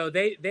 and so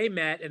they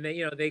met and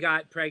they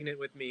got pregnant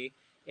with me,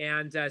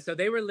 and so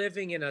they were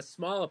living in a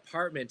small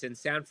apartment in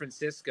San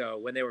Francisco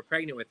when they were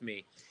pregnant with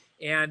me.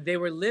 And they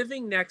were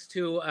living next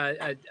to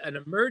an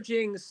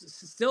emerging,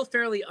 still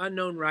fairly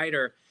unknown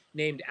writer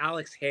named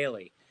Alex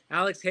Haley.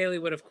 Alex Haley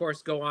would, of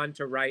course, go on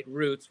to write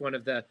Roots, one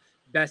of the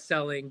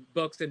best-selling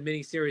books and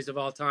miniseries of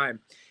all time.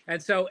 And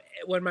so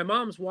when my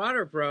mom's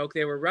water broke,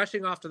 they were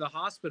rushing off to the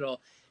hospital.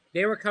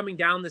 They were coming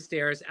down the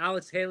stairs.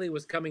 Alex Haley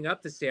was coming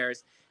up the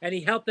stairs, and he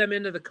helped them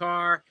into the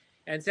car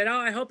and said, oh,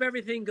 I hope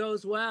everything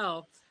goes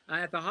well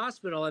at the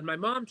hospital. And my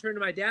mom turned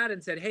to my dad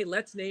and said, hey,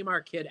 let's name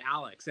our kid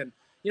Alex. And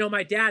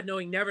my dad,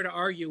 knowing never to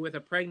argue with a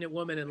pregnant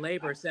woman in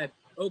labor, said,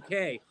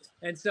 okay.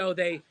 And so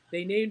they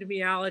named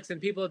me Alex,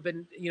 and people have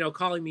been,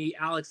 calling me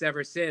Alex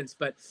ever since.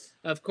 But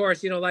of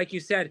course, like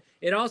you said,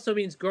 it also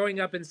means growing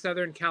up in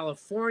Southern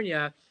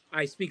California,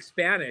 I speak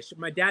Spanish.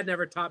 My dad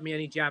never taught me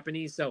any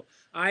Japanese. So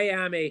I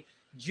am a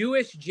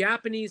Jewish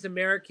Japanese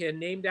American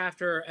named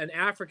after an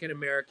African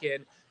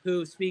American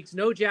who speaks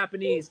no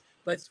Japanese,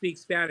 but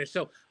speaks Spanish.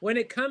 So when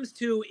it comes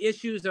to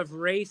issues of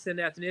race and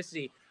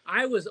ethnicity,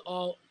 I was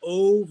all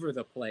over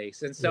the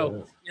place. And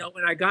so,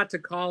 when I got to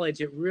college,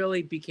 it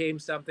really became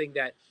something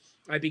that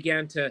I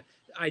began to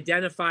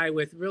identify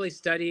with, really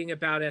studying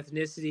about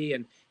ethnicity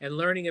and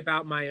learning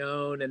about my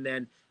own, and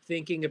then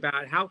thinking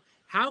about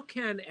how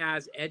can,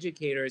 as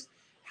educators,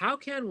 how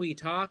can we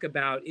talk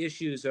about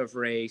issues of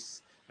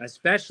race,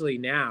 especially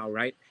now,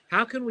 right?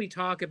 How can we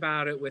talk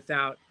about it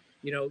without,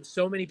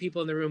 so many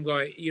people in the room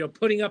going,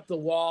 putting up the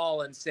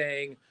wall and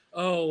saying,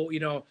 oh,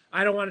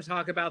 I don't want to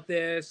talk about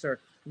this, or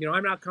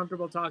I'm not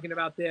comfortable talking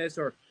about this,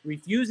 or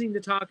refusing to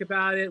talk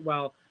about it,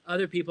 while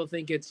other people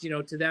think it's,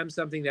 to them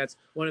something that's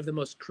one of the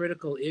most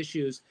critical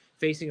issues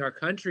facing our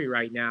country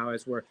right now,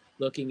 as we're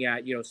looking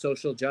at,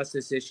 social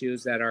justice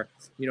issues that are,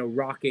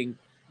 rocking,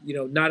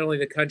 not only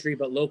the country,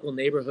 but local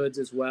neighborhoods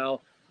as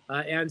well.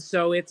 And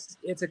so it's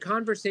a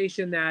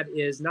conversation that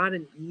is not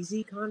an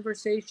easy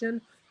conversation,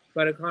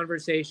 but a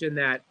conversation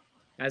that,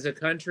 as a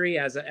country,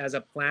 as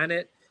a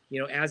planet,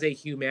 as a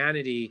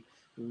humanity.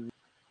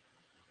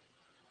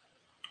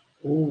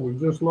 Oh, we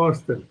just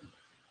lost him.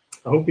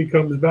 I hope he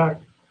comes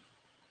back.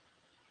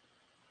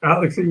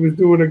 Alex, he was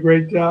doing a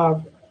great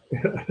job.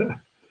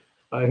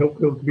 I hope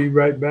he'll be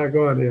right back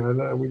on here. I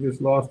know we just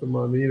lost him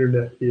on the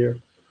internet here.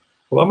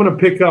 Well, I'm going to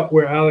pick up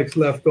where Alex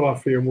left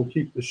off here, and we'll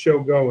keep the show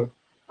going.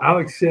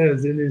 Alex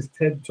says in his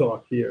TED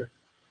Talk here,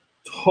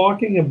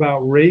 talking about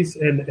race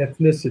and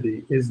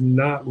ethnicity is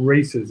not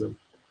racism.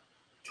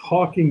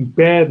 Talking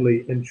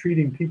badly and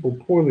treating people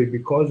poorly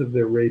because of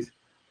their race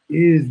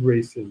is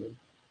racism.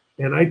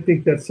 And I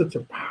think that's such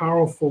a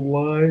powerful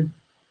line.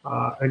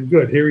 And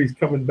good, here he's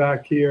coming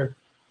back here.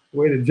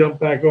 Way to jump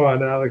back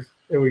on, Alex.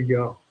 There we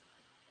go.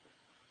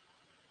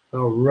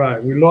 All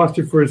right, we lost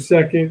you for a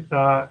second.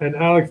 And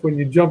Alex, when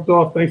you jumped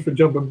off, thanks for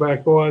jumping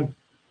back on.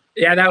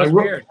 Yeah, that was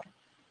weird.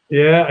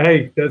 Yeah,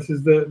 hey, this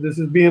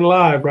is being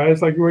live, right?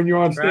 It's like when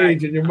you're on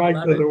stage and your mic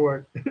doesn't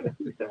work.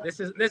 This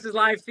is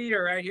live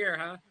theater right here,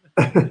 huh?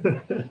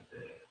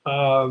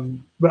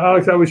 But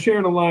Alex, I was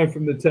sharing a line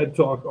from the TED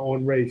Talk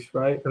on race,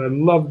 right? And I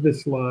love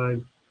this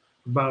line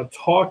about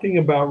talking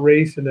about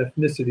race and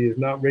ethnicity is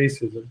not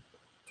racism.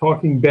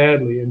 Talking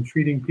badly and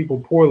treating people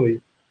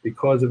poorly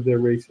because of their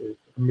races.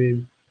 I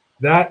mean,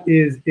 that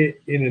is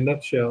it in a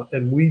nutshell.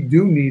 And we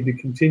do need to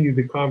continue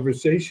the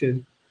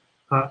conversation.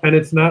 And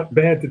it's not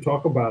bad to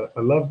talk about it.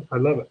 I love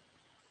it.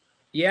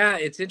 Yeah,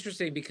 it's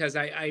interesting because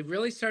I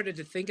really started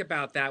to think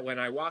about that when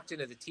I walked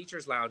into the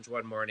teacher's lounge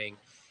one morning,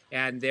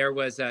 and there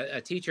was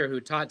a teacher who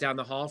taught down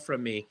the hall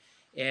from me,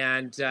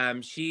 and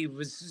she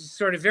was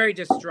sort of very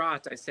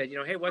distraught. I said,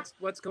 hey,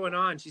 what's going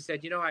on? She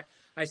said,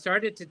 I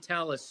started to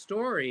tell a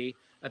story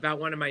about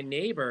one of my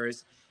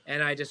neighbors,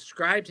 and I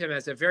described him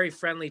as a very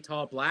friendly,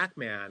 tall black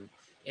man.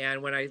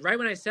 And when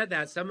I said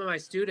that,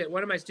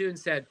 one of my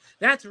students said,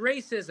 "That's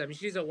racism."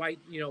 She's a white,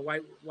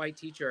 white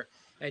teacher,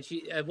 and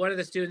one of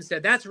the students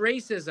said, "That's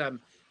racism."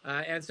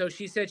 And so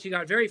she said she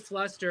got very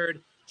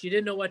flustered. She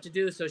didn't know what to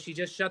do, so she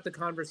just shut the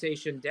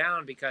conversation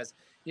down because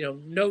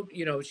no,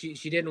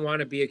 she didn't want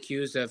to be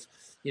accused of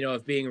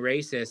of being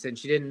racist, and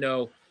she didn't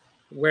know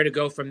where to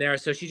go from there.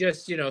 So she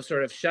just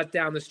sort of shut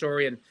down the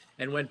story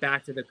and went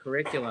back to the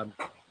curriculum.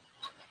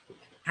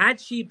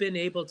 Had she been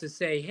able to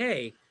say,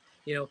 "Hey,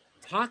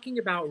 talking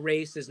about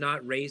race is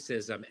not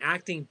racism.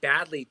 Acting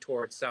badly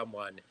towards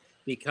someone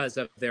because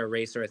of their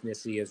race or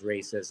ethnicity is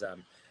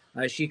racism,"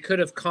 she could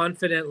have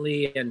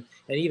confidently and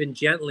even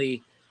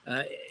gently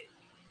uh,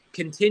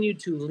 continued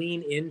to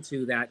lean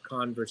into that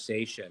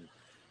conversation.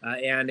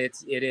 And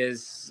it's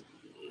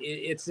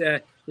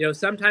a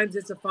sometimes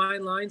it's a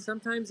fine line.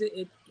 Sometimes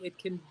it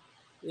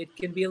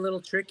can be a little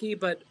tricky,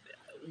 but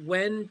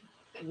when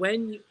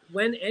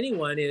when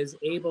anyone is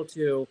able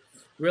to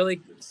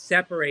really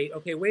separate,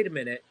 okay, wait a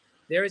minute,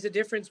 there is a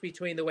difference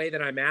between the way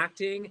that I'm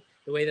acting,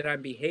 the way that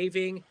I'm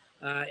behaving,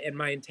 and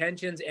my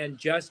intentions, and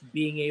just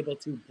being able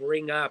to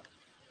bring up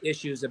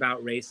issues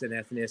about race and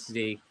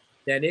ethnicity,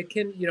 then it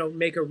can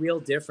make a real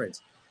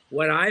difference.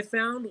 What I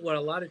found, what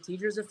a lot of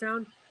teachers have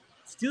found,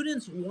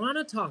 students want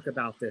to talk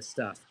about this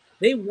stuff.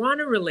 They want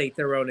to relate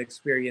their own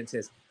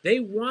experiences. They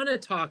want to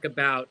talk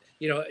about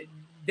you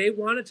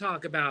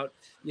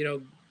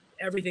know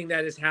everything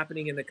that is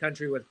happening in the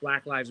country with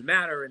Black Lives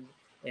Matter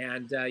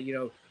and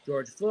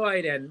George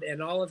Floyd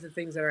and all of the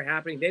things that are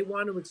happening. They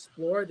want to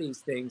explore these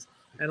things,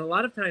 and a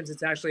lot of times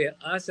it's actually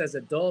us as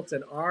adults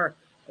and our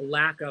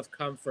lack of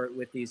comfort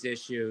with these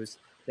issues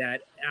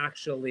that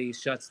actually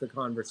shuts the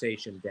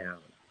conversation down.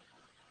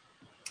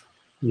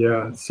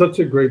 Yeah, such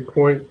a great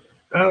point,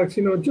 Alex.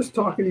 Just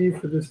talking to you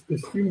for this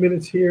few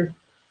minutes here,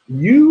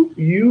 you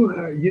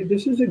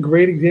this is a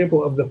great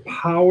example of the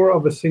power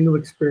of a single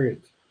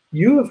experience.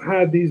 You have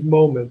had these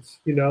moments.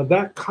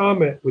 That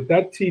comment with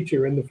that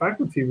teacher in the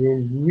faculty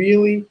room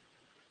really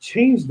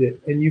changed it,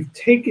 and you've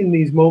taken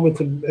these moments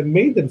and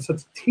made them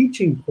such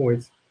teaching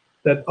points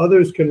that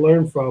others can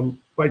learn from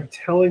by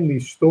telling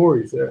these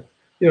stories.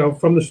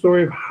 From the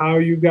story of how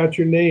you got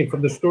your name,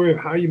 from the story of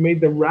how you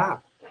made the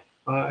rap,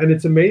 and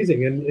it's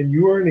amazing. And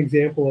you are an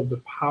example of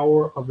the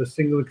power of a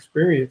single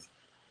experience.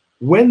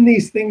 When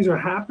these things are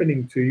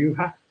happening to you,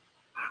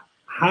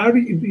 how do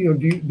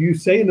you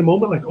say in the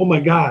moment, like, oh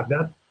my God,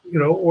 that,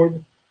 or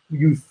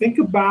you think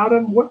about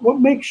them? What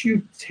makes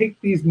you take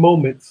these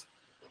moments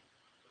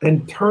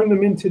and turn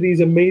them into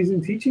these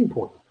amazing teaching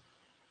points?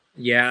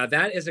 Yeah,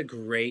 that is a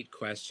great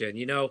question.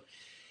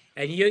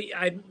 And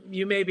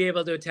you may be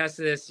able to attest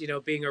to this,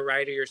 being a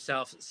writer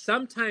yourself.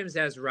 Sometimes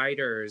as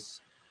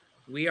writers,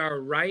 we are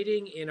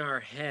writing in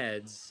our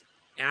heads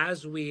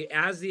as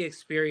the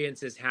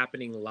experience is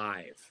happening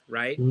live,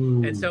 right?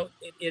 And Mm, so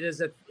it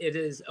is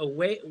a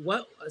way,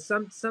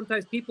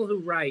 sometimes people who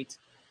write,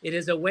 it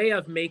is a way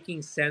of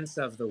making sense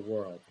of the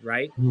world,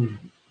 right? mm,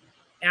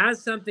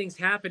 As something's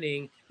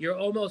happening, you're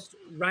almost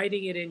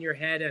writing it in your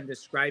head and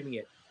describing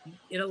it.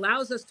 It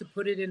allows us to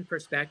put it in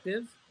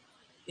perspective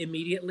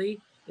immediately.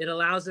 It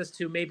allows us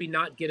to maybe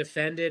not get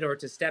offended or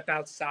to step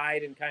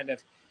outside and kind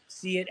of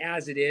see it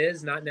as it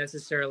is, not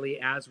necessarily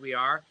as we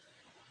are.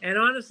 And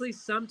honestly,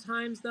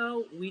 sometimes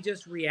though, we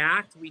just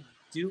react. We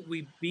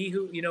be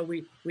who,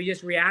 we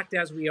just react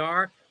as we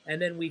are,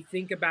 and then we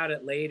think about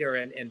it later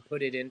and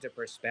put it into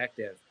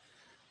perspective.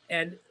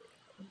 And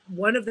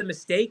one of the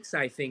mistakes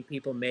I think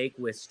people make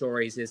with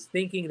stories is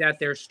thinking that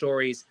their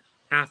stories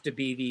have to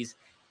be these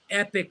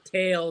epic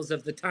tales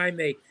of the time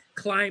they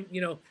climbed,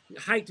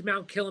 hiked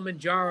Mount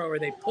Kilimanjaro, or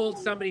they pulled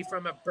somebody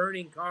from a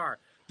burning car.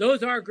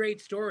 Those are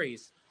great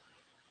stories.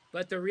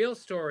 But the real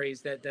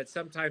stories that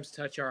sometimes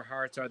touch our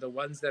hearts are the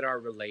ones that are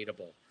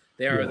relatable.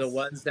 They are the yes.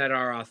 ones that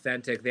are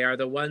authentic. They are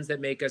the ones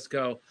that make us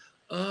go,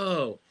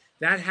 "Oh,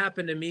 that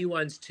happened to me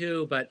once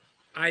too, but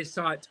I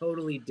saw it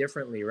totally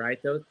differently,"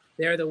 right?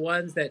 They're the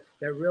ones that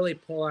really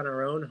pull on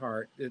our own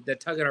heart, that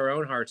tug at our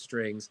own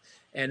heartstrings.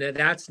 And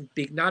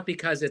not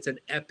because it's an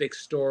epic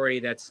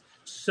story that's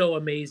so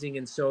amazing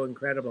and so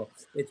incredible.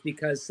 It's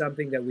because it's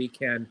something that we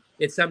can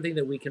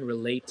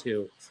relate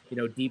to,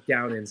 deep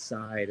down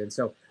inside. And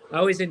so I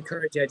always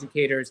encourage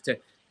educators to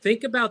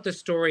think about the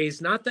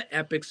stories, not the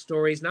epic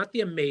stories, not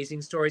the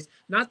amazing stories,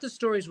 not the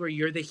stories where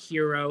you're the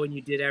hero and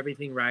you did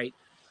everything right.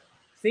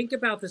 Think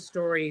about the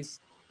stories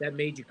that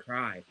made you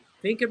cry.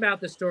 Think about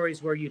the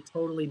stories where you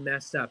totally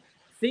messed up.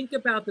 Think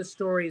about the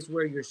stories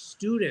where your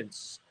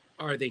students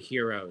are the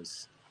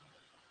heroes,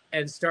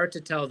 and start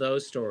to tell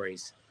those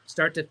stories.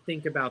 Start to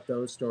think about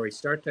those stories.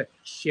 Start to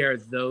share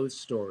those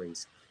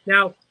stories.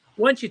 Now,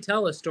 once you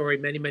tell a story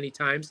many, many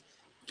times,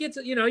 gets,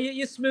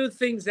 you smooth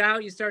things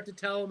out, you start to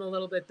tell them a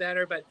little bit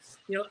better. But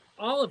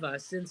all of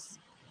us,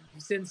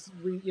 since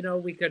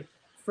we could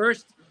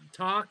first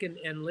talk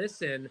and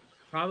listen,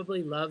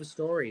 probably love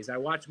stories. I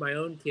watch my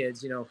own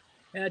kids,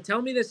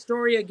 tell me this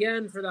story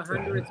again for the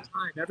 100th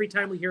time. Every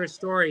time we hear a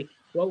story,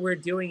 what we're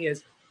doing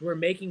is we're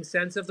making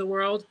sense of the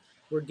world,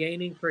 we're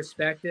gaining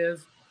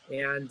perspective,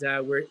 and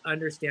we're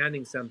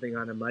understanding something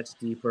on a much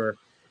deeper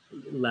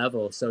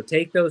level. So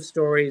take those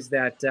stories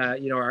that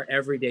are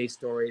everyday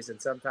stories,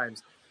 and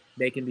sometimes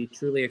they can be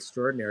truly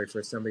extraordinary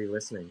for somebody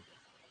listening.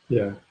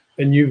 Yeah.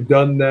 And you've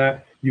done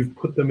that. You've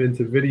put them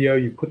into video,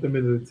 you put them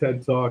into the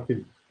TED Talk,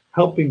 and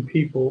helping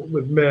people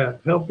with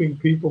math, helping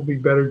people be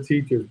better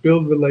teachers,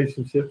 build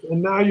relationships. And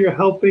now you're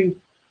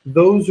helping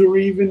those who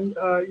even,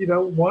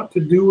 want to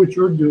do what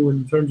you're doing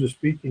in terms of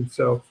speaking.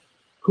 So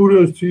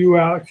kudos to you,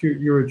 Alex.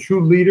 You're a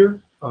true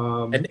leader.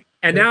 And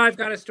now I've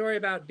got a story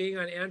about being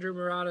on Andrew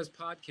Murata's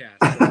podcast.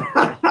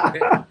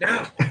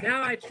 So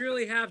now I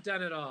truly have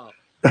done it all.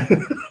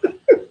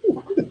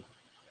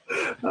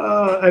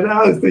 And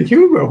Alex, the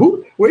humor.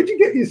 Where'd you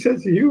get your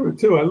sense of humor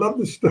too? I love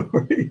the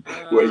story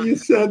where you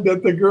said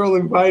that the girl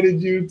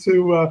invited you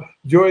to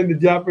join the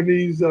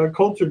Japanese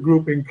culture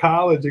group in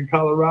college in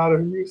Colorado,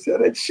 and you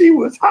said that she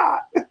was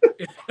hot.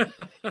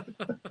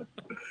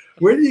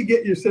 Where do you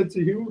get your sense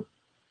of humor?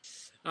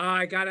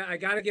 I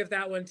gotta give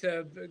that one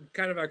to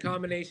kind of a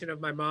combination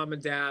of my mom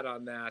and dad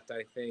on that.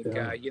 I think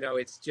Yeah.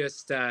 it's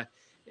just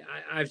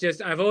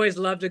I've always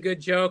loved a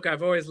good joke.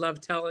 I've always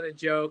loved telling a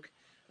joke,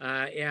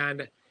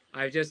 and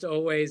I've just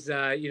always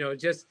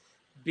just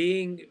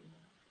being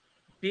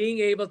being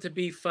able to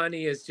be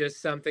funny is just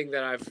something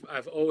that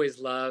I've always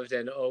loved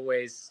and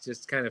always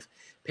just kind of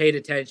paid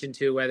attention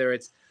to, whether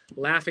it's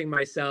laughing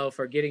myself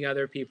or getting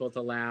other people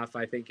to laugh.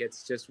 I think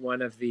it's just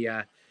one of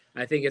the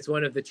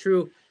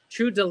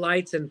true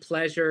delights and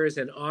pleasures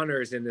and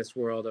honors in this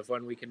world of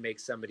when we can make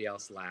somebody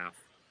else laugh.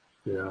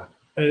 Yeah,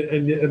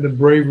 and the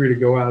bravery to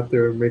go out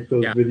there and make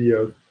those Yeah.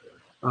 videos.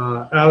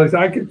 Alex,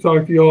 I could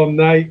talk to you all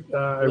night.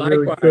 I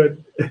really Likewise.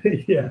 could.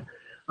 Yeah.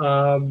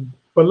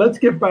 But let's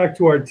get back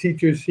to our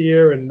teachers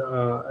here. And,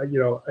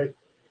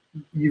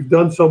 you've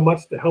done so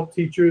much to help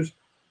teachers.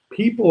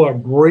 People are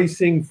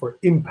bracing for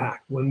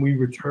impact when we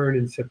return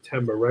in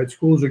September, right?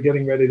 Schools are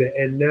getting ready to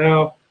end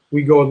now.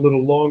 We go a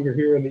little longer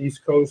here on the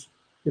East Coast,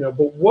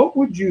 but what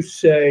would you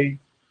say,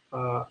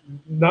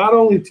 not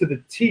only to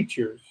the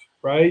teachers,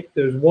 right?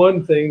 There's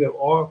one thing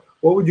what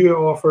would you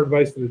offer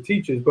advice to the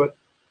teachers, but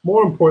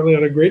more importantly,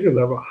 on a greater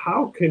level,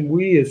 how can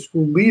we as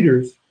school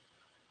leaders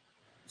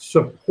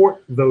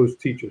support those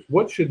teachers?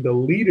 What should the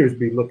leaders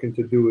be looking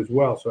to do as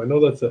well? So I know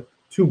that's a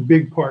two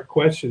big part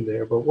question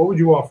there, but what would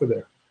you offer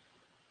there?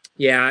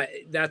 Yeah,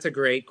 that's a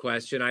great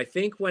question. I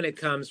think when it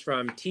comes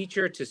from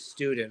teacher to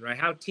student, right,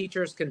 how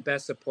teachers can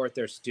best support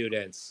their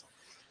students.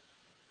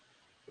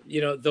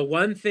 The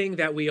one thing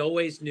that we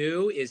always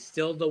knew is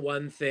still the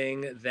one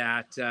thing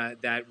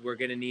that we're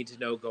going to need to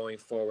know going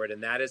forward,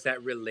 and that is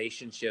that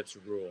relationships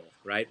rule,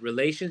 right?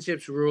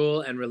 Relationships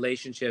rule, and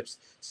relationships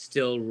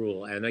still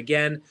rule. And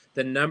again,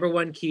 the number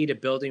one key to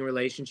building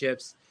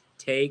relationships: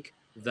 take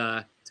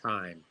the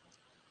time.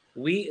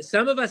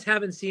 Some of us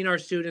haven't seen our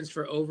students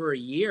for over a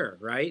year,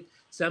 right?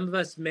 Some of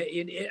us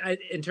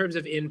in terms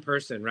of in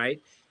person, right?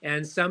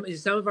 And some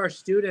of our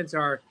students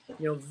are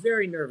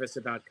very nervous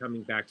about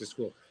coming back to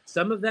school.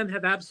 Some of them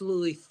have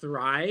absolutely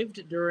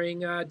thrived during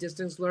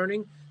distance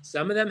learning.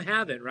 Some of them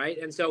haven't, right?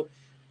 And so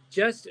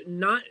just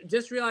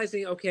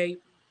realizing, okay,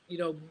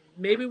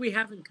 maybe we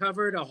haven't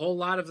covered a whole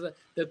lot of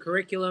the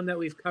curriculum that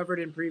we've covered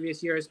in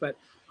previous years, but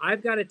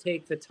I've got to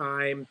take the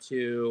time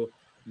to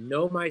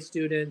know my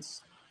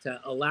students, to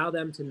allow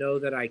them to know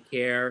that I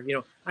care.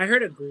 I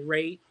heard a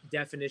great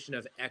definition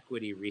of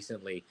equity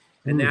recently,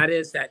 and Mm. that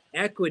is that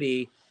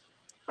equity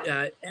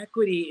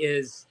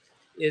is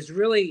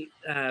really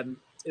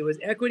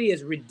equity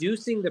is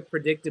reducing the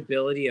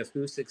predictability of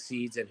who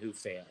succeeds and who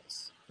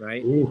fails,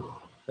 right? Ooh.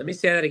 Let me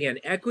say that again.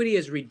 Equity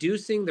is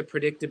reducing the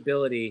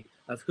predictability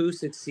of who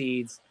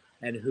succeeds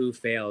and who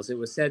fails. It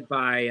was said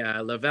by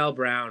Lavelle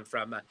Brown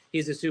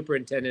he's a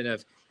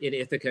superintendent in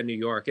Ithaca, New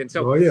York. And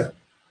so Oh yeah.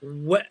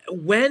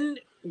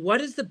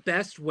 what is the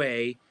best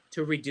way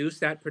to reduce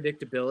that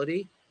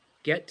predictability?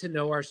 Get to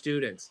know our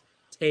students.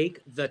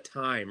 Take the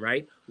time,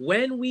 right?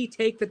 When we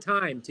take the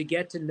time to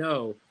get to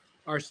know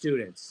our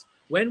students,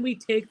 when we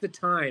take the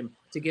time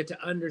to get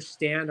to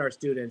understand our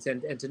students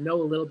and to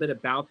know a little bit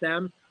about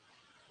them,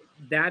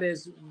 that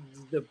is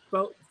the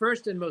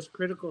first and most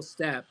critical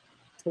step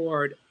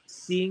toward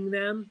seeing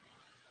them,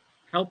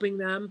 helping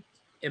them,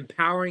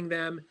 empowering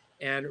them,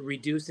 and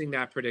reducing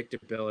that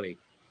predictability.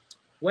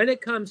 When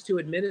it comes to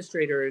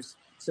administrators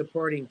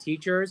supporting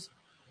teachers,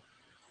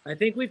 I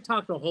think we've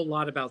talked a whole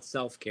lot about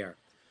self-care.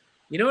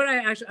 You know what?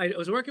 I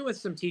was working with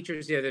some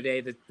teachers the other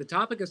day. The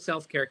topic of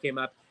self-care came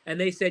up, and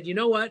they said, you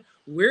know what?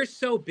 We're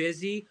so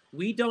busy,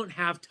 we don't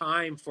have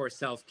time for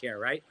self-care,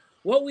 right?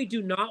 What we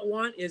do not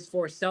want is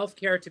for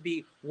self-care to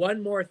be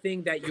one more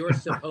thing that you're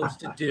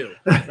supposed to do,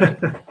 right?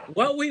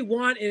 What we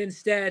want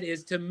instead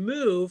is to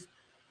move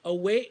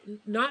away,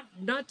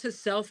 not to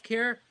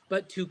self-care,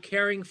 but to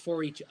caring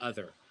for each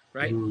other,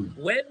 right? Mm.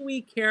 When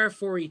we care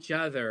for each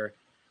other,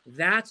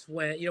 that's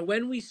when,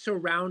 when we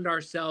surround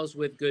ourselves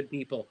with good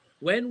people,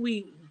 when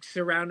we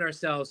surround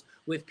ourselves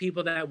with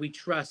people that we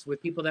trust,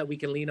 with people that we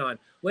can lean on,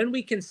 when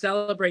we can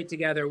celebrate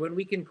together, when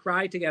we can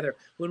cry together,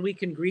 when we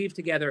can grieve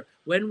together,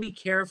 when we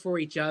care for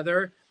each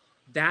other,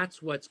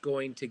 that's what's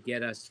going to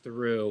get us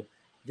through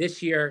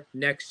this year,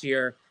 next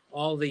year,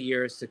 all the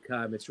years to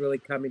come. It's really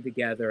coming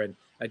together and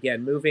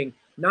again, moving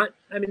not,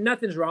 I mean,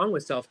 nothing's wrong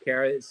with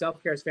self-care.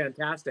 Self-care is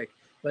fantastic,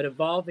 but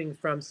evolving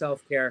from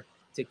self-care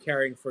to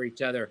caring for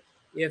each other.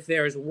 If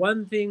there's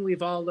one thing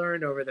we've all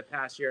learned over the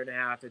past year and a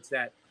half, it's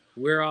that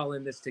we're all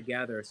in this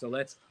together. So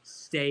let's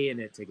stay in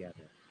it together.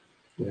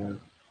 Yeah,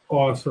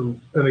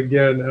 awesome. And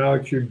again,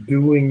 Alex, you're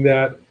doing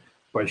that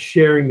by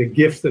sharing the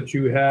gifts that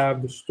you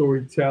have, the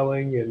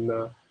storytelling, and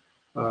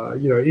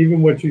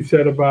even what you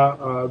said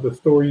about the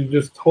story you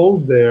just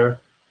told there.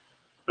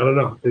 I don't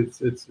know.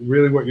 It's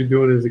really what you're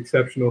doing is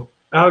exceptional.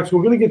 Alex,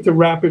 we're going to get to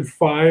rapid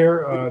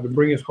fire to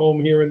bring us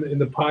home here in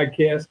the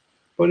podcast.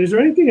 But is there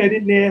anything I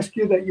didn't ask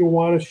you that you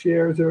want to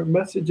share? Is there a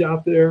message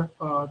out there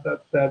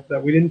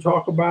that we didn't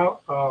talk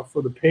about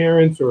for the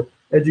parents or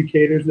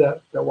educators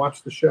that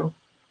watch the show?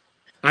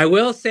 I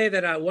will say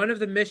that one of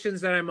the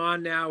missions that I'm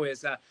on now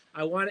is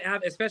I want to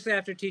have, especially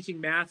after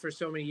teaching math for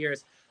so many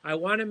years, I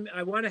want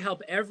to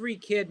help every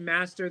kid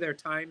master their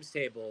times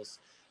tables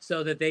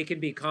so that they can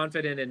be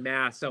confident in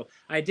math. So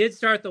I did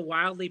start the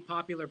wildly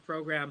popular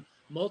program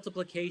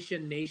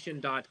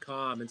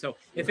multiplicationnation.com. And so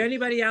if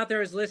anybody out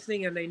there is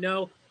listening and they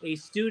know a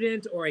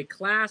student or a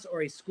class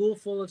or a school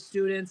full of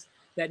students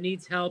that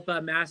needs help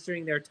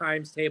mastering their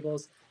times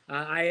tables,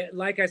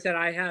 like I said,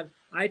 I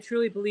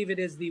truly believe it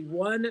is the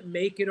one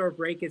make it or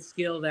break it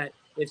skill that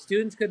if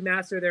students could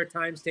master their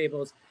times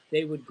tables,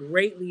 they would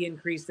greatly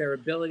increase their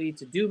ability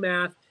to do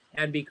math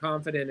and be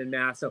confident in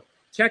math. So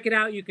check it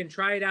out. You can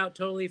try it out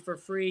totally for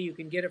free. You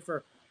can get it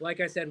for, like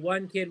I said,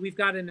 one kid. We've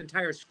got an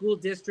entire school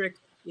district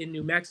in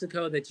New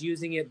Mexico that's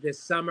using it this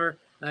summer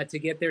to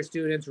get their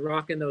students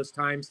rocking those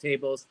times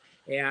tables.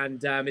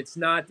 And it's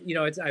not,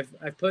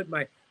 I've put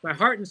my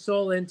heart and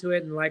soul into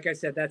it. And like I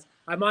said,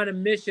 I'm on a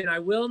mission. I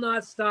will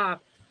not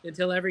stop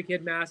until every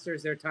kid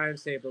masters their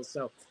times tables.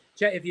 So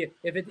if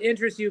it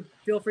interests you,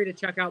 feel free to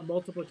check out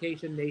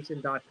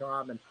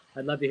multiplicationnation.com, and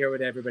I'd love to hear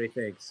what everybody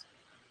thinks.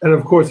 And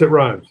of course, it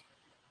rhymes.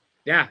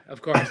 Yeah,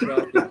 of course.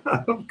 Well,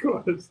 of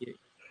course.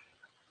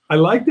 I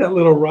like that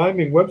little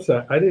rhyming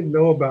website. I didn't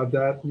know about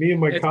that. Me and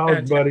my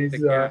college buddies,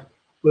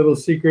 little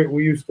secret,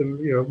 we used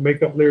to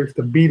make up lyrics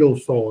to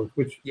Beatles songs,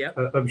 which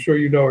I'm sure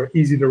are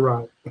easy to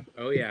rhyme.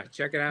 Oh yeah,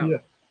 check it out. Yeah.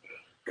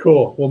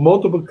 Cool. Well,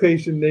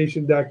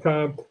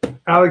 multiplicationnation.com.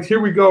 Alex, here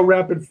we go.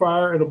 Rapid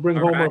fire. It'll bring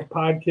home our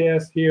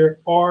podcast here.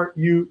 Are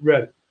you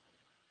ready?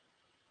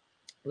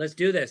 Let's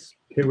do this.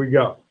 Here we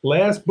go.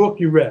 Last book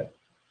you read?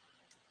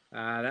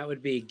 That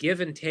would be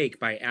Give and Take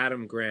by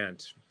Adam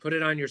Grant. Put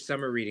it on your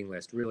summer reading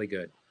list. Really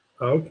good.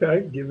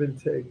 Okay. Give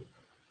and Take.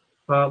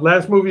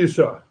 Last movie you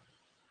saw?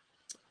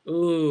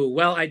 Ooh,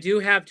 well, I do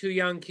have two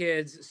young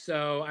kids,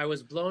 so I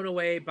was blown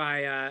away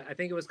by, I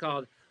think it was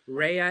called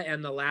Raya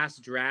and the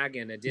Last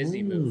Dragon, a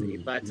Disney movie.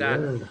 But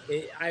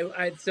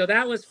so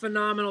that was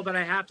phenomenal. But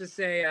I have to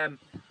say,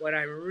 what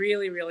I'm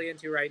really, really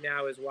into right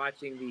now is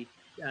watching the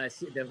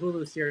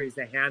Hulu series,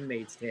 The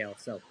Handmaid's Tale.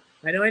 So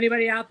I know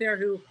anybody out there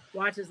who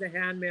watches The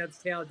Handmaid's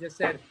Tale just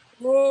said,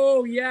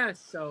 "Oh yes!"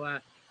 So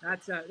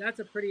that's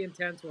a pretty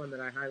intense one that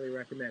I highly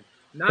recommend.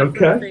 Not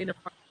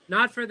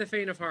for the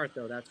faint of heart,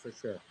 though. That's for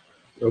sure.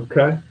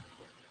 Okay.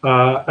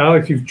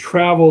 Alex, you've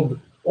traveled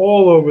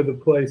all over the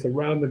place,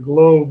 around the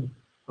globe,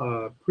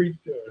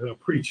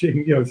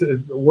 preaching,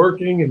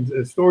 working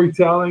and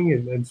storytelling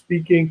and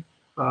speaking.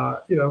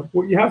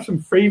 You have some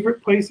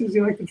favorite places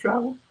you like to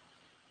travel?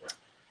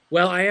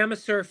 Well, I am a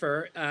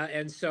surfer,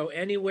 and so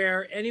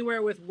anywhere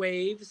with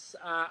waves,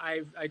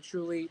 I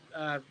truly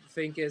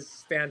think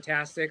is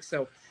fantastic.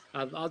 So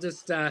I'll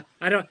just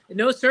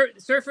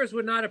surfers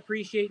would not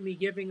appreciate me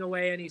giving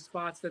away any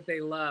spots that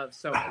they love.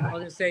 So I'll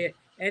just say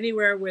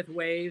anywhere with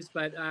waves.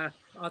 But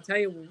I'll tell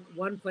you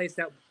one place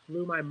that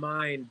blew my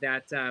mind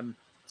that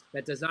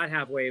does not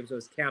have waves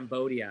was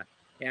Cambodia,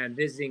 and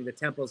visiting the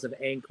temples of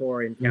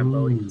Angkor in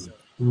Cambodia. So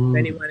if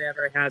anyone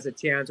ever has a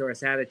chance or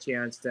has had a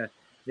chance to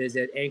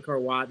visit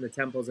Angkor Wat and the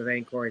temples of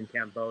Angkor in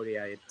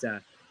Cambodia, it's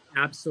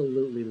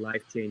absolutely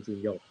life-changing.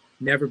 You'll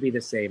never be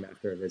the same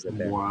after a visit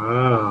there.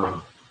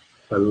 Wow.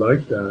 I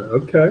like that.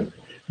 Okay.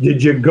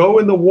 Did you go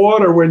in the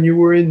water when you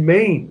were in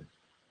Maine?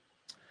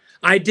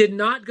 I did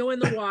not go in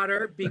the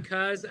water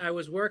because I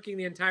was working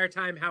the entire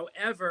time.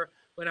 However,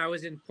 when I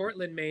was in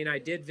Portland, Maine, I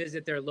did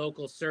visit their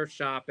local surf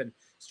shop and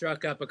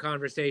struck up a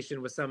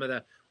conversation with some of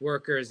the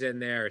workers in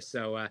there.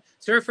 So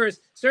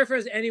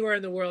surfers anywhere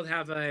in the world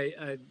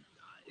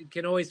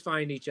can always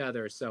find each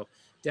other. So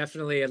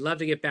definitely, I'd love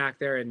to get back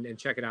there and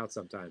check it out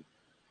sometime.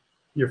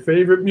 Your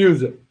favorite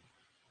music?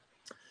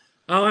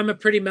 Oh, I'm a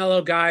pretty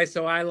mellow guy,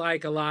 so I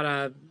like a lot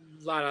of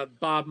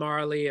Bob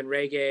Marley and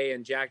reggae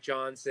and Jack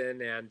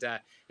Johnson and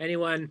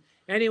anyone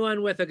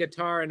anyone with a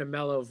guitar and a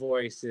mellow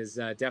voice is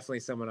definitely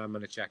someone I'm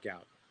going to check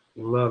out.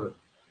 Love it.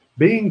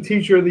 Being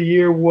teacher of the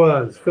year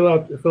was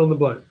fill in the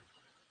blank.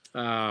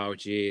 Oh,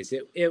 geez.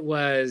 It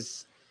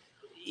was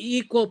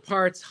equal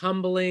parts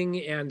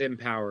humbling and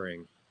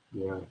empowering.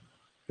 Yeah.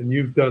 And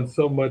you've done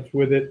so much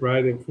with it,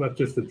 right? It's not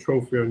just a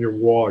trophy on your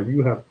wall.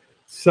 You have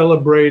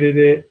celebrated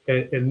it,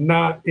 and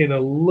not in a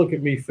look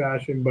at me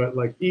fashion, but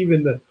like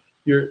even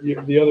your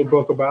the other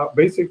book about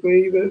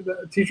basically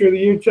the teacher of the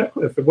year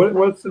checklist.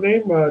 What's the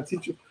name?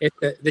 Teacher. It's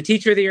the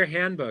Teacher of the Year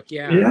handbook.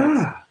 Yeah,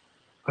 Yeah,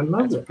 I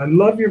love that's it. I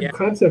love your yeah.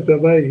 concept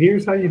of like,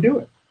 here's how you do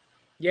it.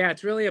 Yeah,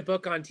 it's really a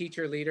book on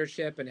teacher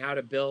leadership and how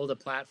to build a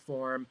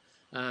platform,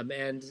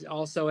 and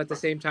also at the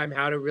same time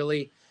how to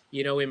really,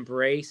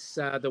 embrace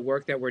the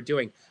work that we're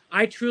doing.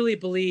 I truly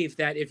believe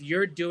that if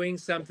you're doing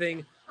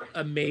something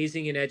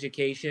amazing in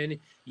education,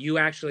 you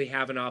actually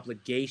have an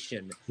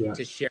obligation Yeah.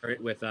 to share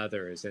it with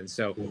others. And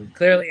so Yeah.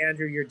 clearly,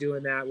 Andrew, you're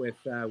doing that with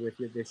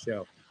this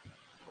show.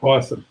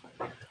 Awesome.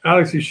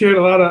 Alex, you shared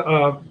a lot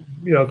of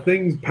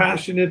things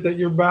passionate that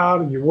you're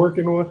about and you're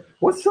working on.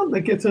 What's something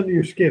that gets under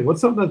your skin? What's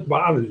something that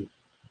bothers you?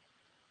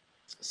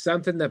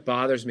 Something that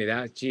bothers me.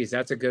 Geez,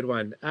 that's a good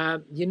one.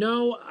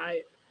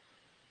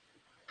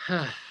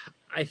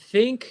 I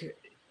think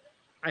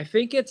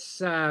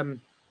it's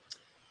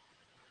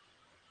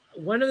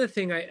one of the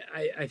thing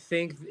I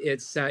think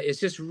it's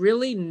just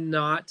really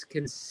not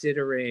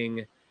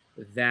considering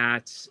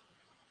that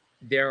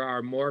there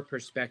are more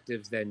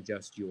perspectives than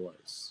just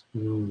yours.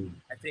 Mm.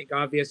 I think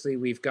obviously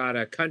we've got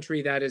a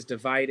country that is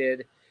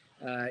divided,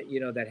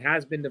 that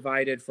has been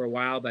divided for a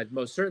while, but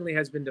most certainly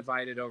has been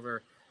divided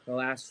over the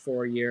last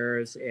 4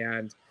 years.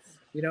 And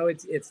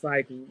it's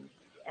like,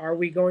 are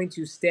we going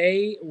to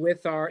stay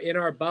in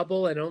our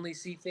bubble and only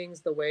see things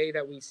the way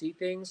that we see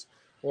things,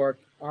 or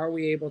are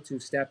we able to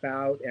step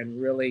out and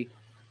really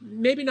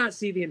maybe not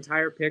see the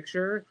entire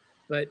picture,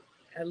 but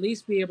at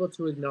least be able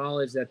to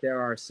acknowledge that there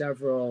are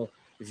several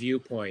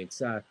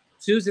viewpoints.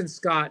 Susan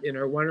Scott, in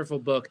her wonderful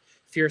book,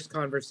 Fierce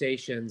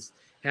Conversations,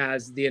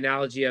 has the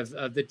analogy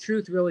of the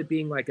truth really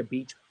being like a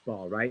beach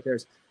ball, right?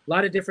 There's a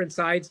lot of different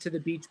sides to the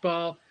beach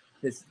ball.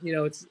 It's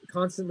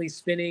constantly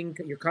spinning.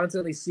 You're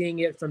constantly seeing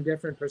it from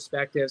different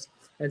perspectives.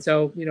 And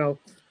so,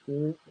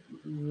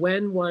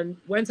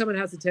 when someone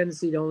has a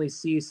tendency to only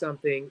see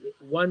something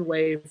one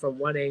way from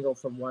one angle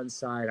from one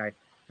side,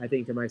 I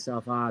think to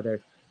myself,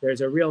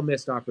 there's a real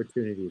missed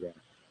opportunity there.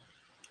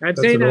 I'm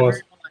That's saying an that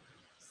awesome.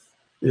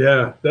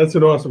 Yeah, that's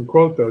an awesome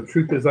quote though.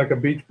 Truth is like a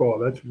beach ball.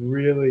 That's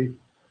really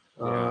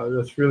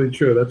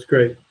true. That's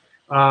great.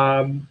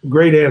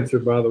 Great answer,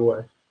 by the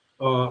way.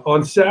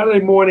 On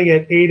Saturday morning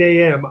at 8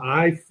 a.m.,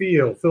 I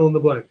feel fill in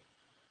the blank.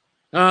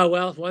 Oh,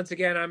 well, once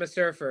again, I'm a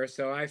surfer,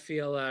 so I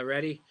feel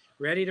ready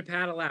to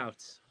paddle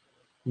out.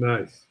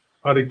 Nice.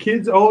 Are the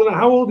kids old enough?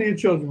 How old are your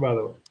children, by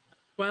the way?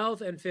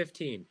 12 and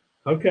 15.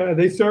 Okay, are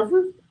they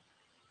surfers?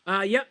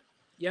 Yep.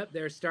 Yep,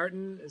 they're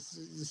starting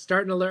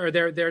to learn.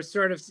 Or they're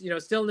sort of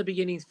still in the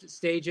beginning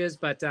stages,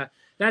 but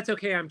that's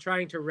okay. I'm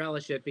trying to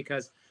relish it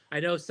because I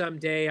know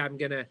someday I'm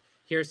gonna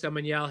hear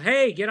someone yell,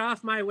 "Hey, get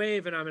off my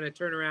wave!" and I'm gonna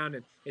turn around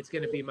and it's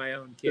gonna be my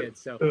own kids.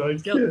 So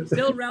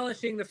still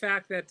relishing the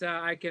fact that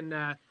I can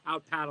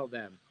out paddle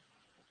them.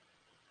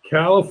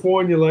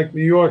 California, like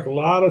New York, a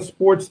lot of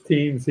sports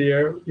teams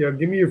here.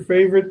 Give me your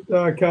favorite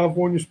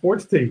California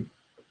sports team.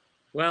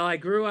 Well, I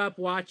grew up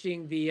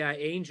watching the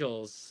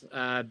Angels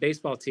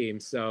baseball team,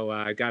 so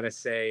I gotta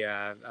say,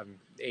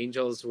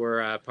 Angels were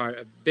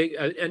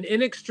an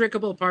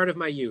inextricable part of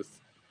my youth.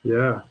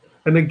 Yeah,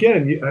 and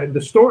again,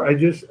 the story.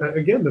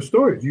 The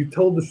stories you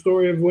told the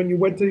story of when you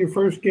went to your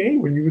first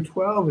game when you were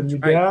 12, and your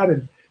Right. dad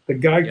and the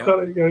guy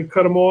Yep.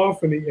 cut him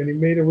off, and he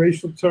made a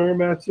racial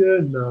term at you,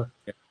 and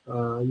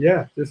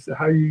just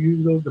how you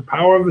use the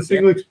power of a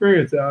single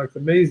experience, Alex.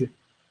 Amazing.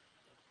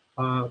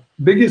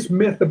 Biggest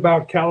myth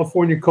about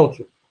California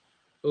culture.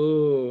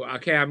 Ooh,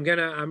 okay. I'm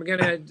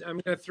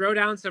gonna throw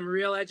down some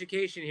real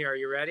education here. Are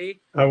you ready?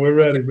 We're Okay,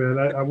 ready, man.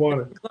 I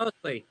want it.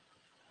 closely.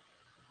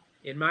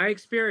 In my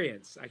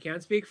experience, I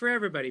can't speak for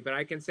everybody, but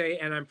I can say,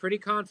 and I'm pretty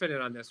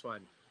confident on this one.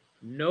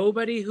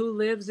 Nobody who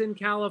lives in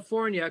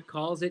California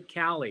calls it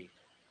Cali.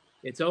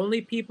 It's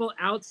only people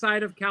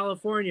outside of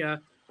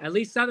California, at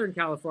least Southern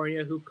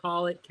California, who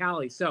call it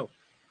Cali. So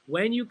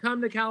when you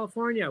come to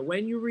California,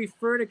 when you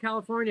refer to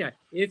California,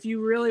 if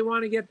you really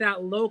want to get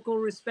that local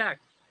respect,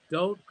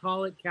 don't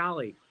call it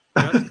Cali.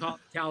 Just call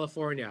it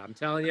California. I'm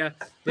telling you,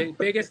 the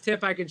biggest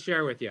tip I can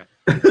share with you.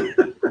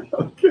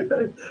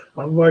 Okay,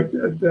 I'll mark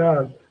that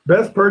down.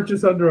 Best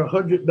purchase under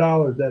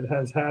 $100 that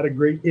has had a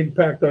great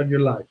impact on your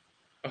life.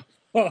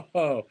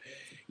 Oh,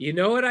 you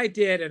know what I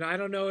did, and I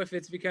don't know if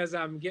it's because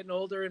I'm getting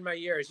older in my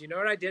years. You know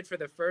what I did for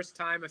the first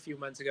time a few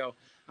months ago?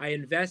 I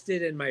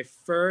invested in my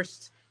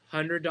first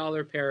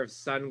 $100 pair of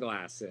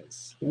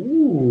sunglasses.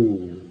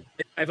 Ooh.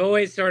 I've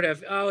always sort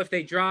of, oh, if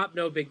they drop,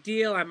 no big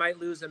deal. I might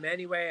lose them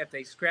anyway if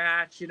they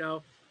scratch,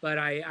 But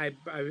I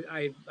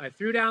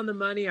threw down the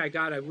money. I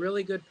got a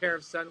really good pair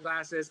of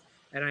sunglasses,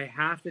 and I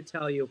have to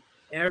tell you,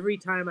 every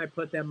time I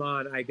put them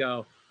on, I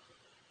go,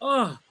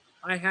 oh,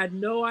 I had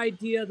no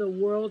idea the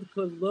world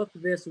could look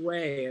this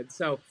way. And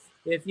so,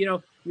 if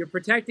you're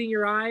protecting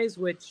your eyes,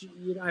 which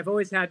I've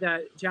always had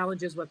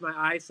challenges with my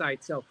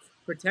eyesight. So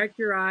protect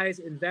your eyes,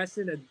 invest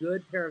in a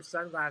good pair of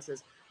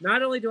sunglasses.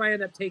 Not only do I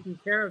end up taking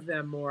care of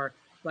them more,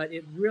 but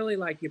it really,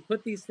 like, you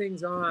put these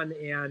things on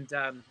and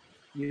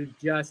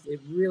it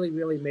really,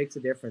 really makes a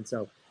difference.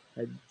 So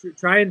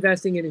try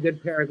investing in a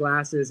good pair of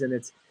glasses, and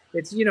it's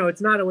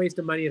not a waste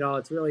of money at all.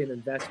 It's really an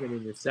investment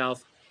in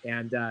yourself.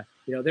 And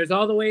there's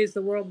all the ways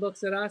the world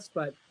looks at us,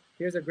 but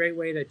here's a great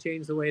way to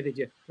change the way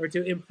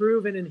to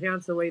improve and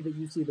enhance the way that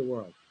you see the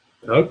world.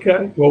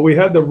 Okay. Well, we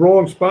had the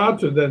wrong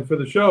sponsor then for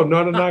the show.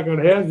 Not a knock on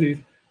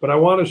Halvesies, but I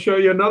want to show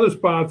you another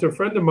sponsor, a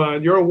friend of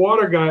mine. You're a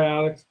water guy,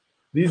 Alex.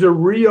 These are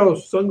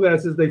Rios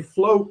sunglasses. They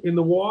float in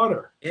the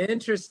water.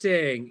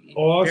 Interesting.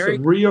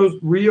 Awesome.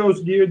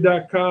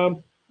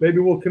 Riosgear.com. Maybe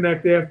we'll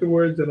connect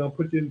afterwards, and I'll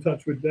put you in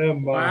touch with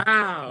them.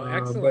 Wow,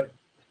 excellent. But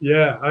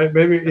yeah,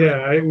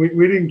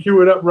 we didn't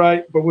cue it up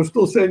right, but we'll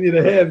still send you the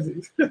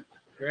halvesies.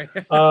 Great.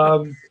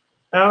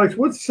 Alex,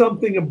 what's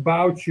something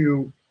about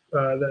you,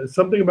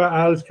 something about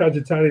Alex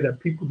Caggiatani that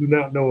people do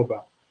not know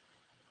about?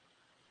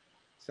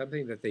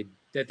 Something that they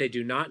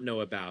do not know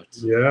about.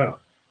 Yeah.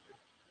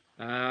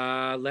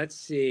 Let's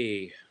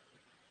see.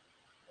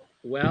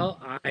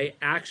 Well, I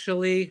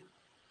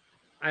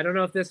don't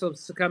know if this will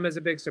come as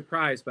a big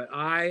surprise, but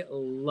I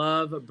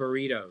love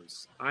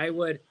burritos.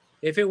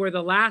 If it were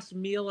the last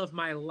meal of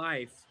my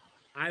life,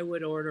 I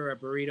would order a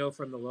burrito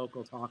from the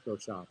local taco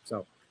shop.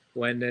 So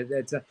when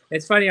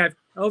it's funny, I've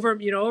over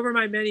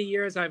my many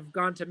years, I've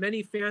gone to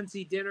many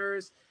fancy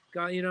dinners,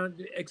 got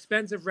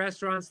expensive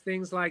restaurants,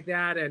 things like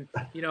that, and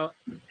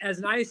as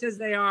nice as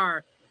they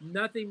are,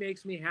 nothing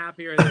makes me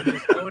happier than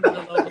just going to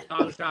the local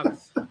taco shop,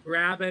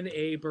 grabbing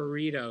a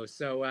burrito.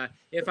 So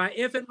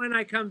if and when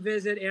I come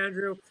visit,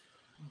 Andrew,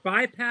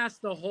 bypass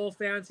the whole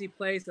fancy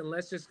place and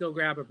let's just go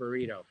grab a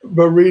burrito.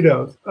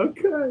 Burritos.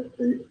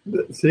 Okay.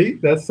 See,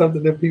 that's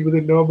something that people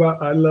didn't know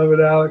about. I love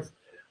it, Alex.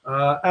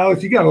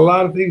 Alex, you got a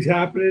lot of things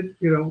happening,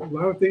 a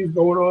lot of things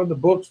going on, the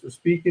books, the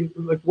speaking.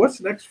 Like,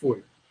 what's next for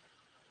you?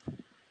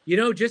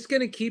 Just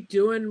going to keep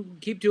doing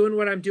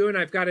what I'm doing.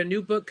 I've got a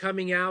new book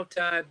coming out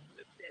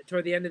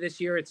toward the end of this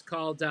year. It's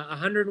called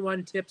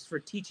 101 Tips for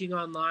Teaching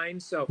Online.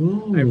 So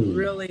I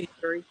really,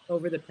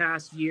 over the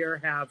past year,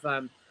 have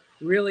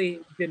really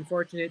been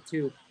fortunate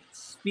to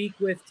speak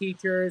with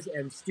teachers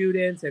and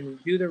students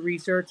and do the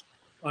research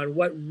on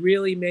what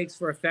really makes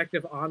for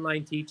effective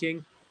online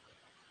teaching.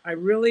 I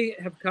really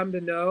have come to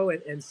know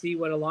and see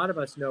what a lot of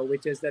us know,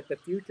 which is that the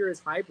future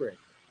is hybrid.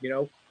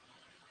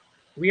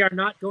 We are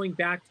not going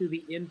back to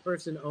the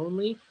in-person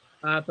only,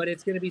 but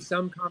it's going to be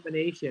some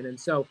combination. And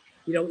so,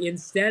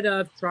 instead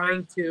of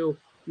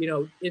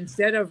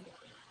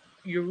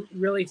you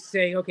really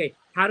saying, okay,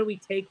 how do we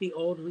take the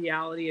old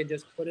reality and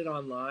just put it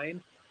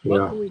online?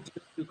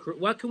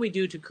 What can we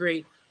do to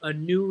create a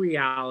new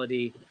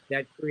reality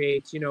that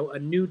creates, a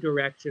new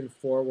direction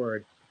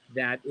forward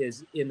that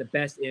is in the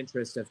best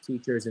interest of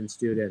teachers and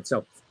students?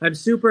 So I'm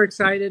super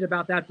excited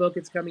about that book.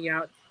 It's coming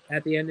out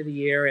at the end of the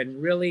year,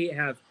 and really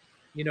have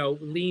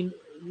leaned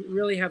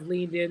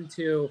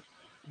into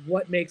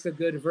what makes a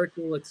good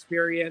virtual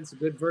experience, a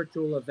good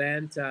virtual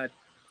event.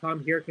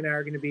 Tom Hirk and I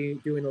are going to be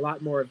doing a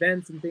lot more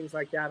events and things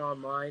like that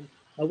online,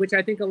 which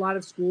I think a lot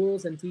of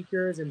schools and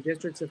teachers and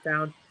districts have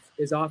found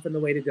is often the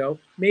way to go.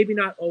 Maybe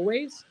not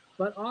always,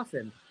 but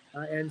often.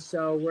 And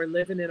so we're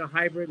living in a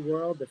hybrid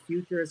world. The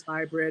future is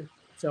hybrid.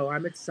 So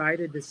I'm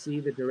excited to see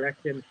the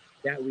direction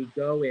that we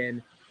go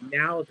in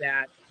now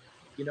that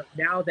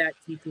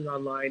teaching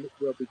online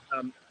will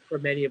become, for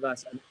many of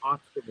us, an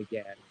option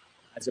again,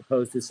 as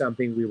opposed to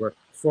something we were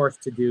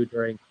forced to do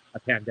during a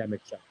pandemic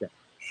shutdown.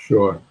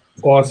 Sure.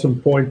 Awesome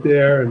point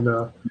there.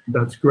 And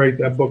that's great.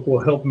 That book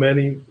will help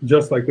many,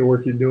 just like the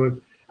work you're doing.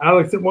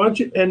 Alex, why don't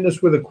you end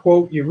this with a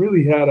quote? You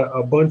really had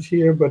a bunch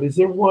here, but is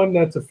there one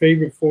that's a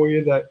favorite for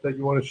you that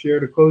you want to share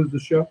to close the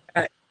show?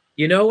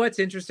 You know what's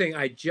interesting?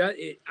 I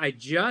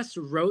just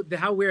wrote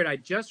how weird. I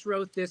just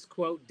wrote this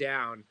quote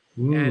down,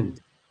 and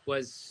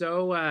was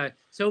so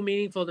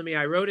meaningful to me.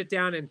 I wrote it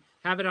down and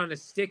have it on a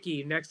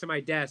sticky next to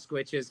my desk,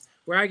 which is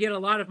where I get a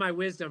lot of my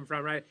wisdom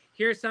from. Right?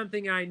 Here's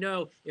something I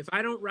know. If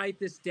I don't write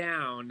this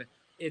down,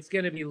 it's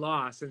going to be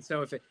lost. And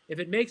so if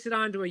it makes it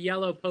onto a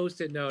yellow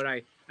Post-it note,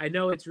 I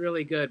know it's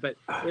really good. But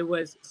it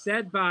was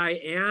said by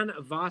Anne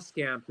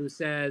Voskamp, who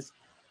says,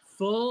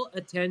 "Full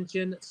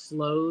attention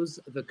slows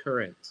the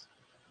current."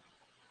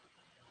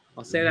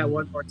 I'll say that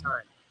one more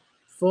time.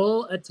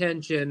 Full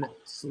attention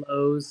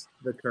slows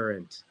the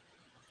current.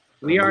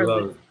 We are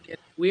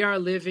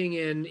living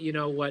in,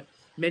 what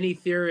many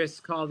theorists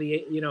call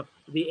the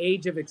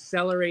age of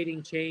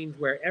accelerating change,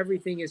 where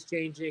everything is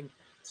changing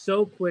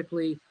so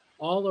quickly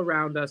all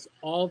around us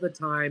all the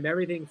time.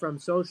 Everything from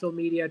social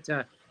media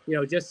to,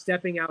 just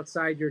stepping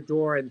outside your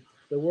door, and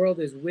the world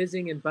is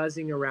whizzing and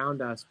buzzing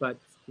around us. But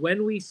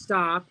when we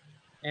stop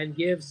and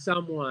give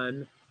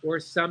someone or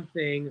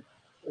something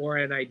or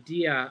an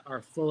idea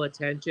our full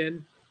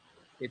attention,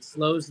 it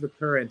slows the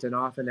current, and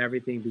often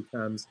everything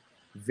becomes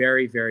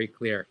very, very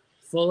clear.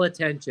 full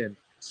attention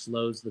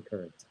slows the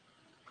current.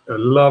 I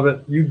love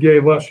it. You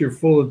gave us your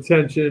full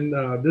attention.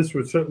 This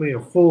was certainly a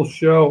full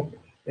show.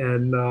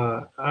 And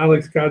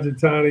Alex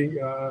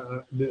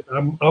Caggiatani,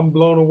 I'm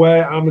blown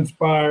away. I'm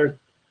inspired.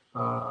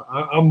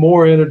 I'm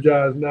more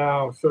energized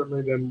now,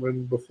 certainly, than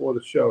when before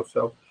the show.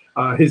 So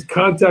his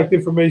contact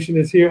information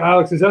is here.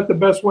 Alex, is that the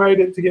best way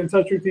to get in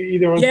touch with you,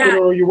 either on Twitter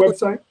or your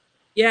website?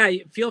 Yeah,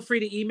 feel free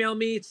to email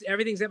me.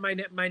 Everything's at my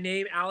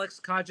name,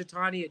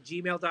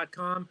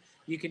 alexcaggiatani@gmail.com.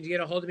 You can get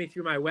a hold of me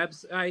through my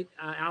website,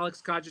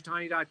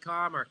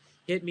 alexcaggiatani.com, or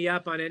hit me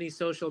up on any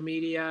social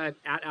media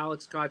at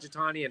Alex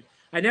Caggiatani. And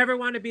I never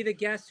want to be the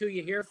guest who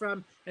you hear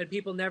from and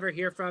people never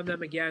hear from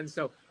them again.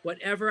 So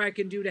whatever I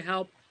can do to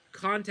help,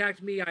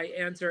 contact me. I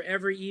answer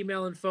every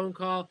email and phone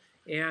call,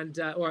 and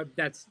or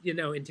that's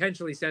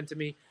intentionally sent to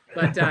me.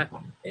 But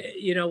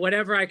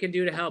whatever I can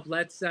do to help.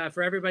 Let's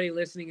for everybody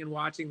listening and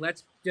watching,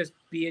 let's just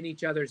be in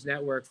each other's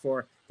network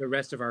for the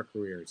rest of our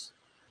careers.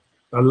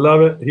 I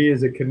love it. He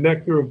is a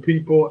connector of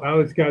people.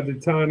 Alex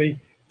Caggiatani.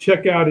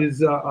 Check out his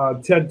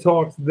TED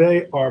Talks.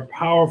 They are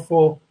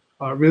powerful,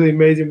 really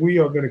amazing. We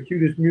are going to cue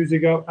this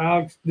music up.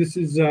 Alex, this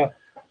has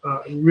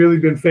really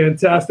been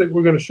fantastic.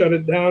 We're going to shut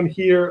it down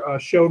here.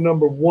 Show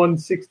number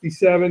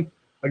 167.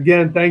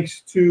 Again,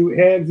 thanks to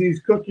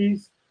Hansy's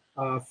Cookies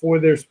for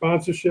their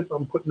sponsorship.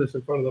 I'm putting this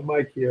in front of the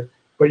mic here.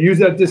 But use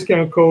that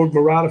discount code,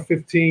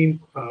 Marotta15.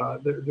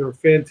 They're a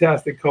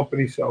fantastic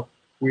company, so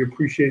we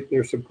appreciate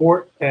their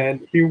support.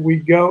 And here we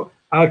go.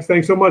 Alex,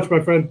 thanks so much, my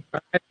friend.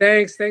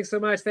 Thanks so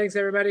much. Thanks,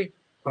 everybody.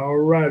 All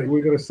righty.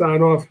 We're going to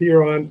sign off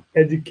here on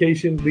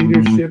Education,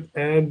 Leadership,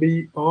 and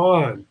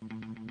Beyond.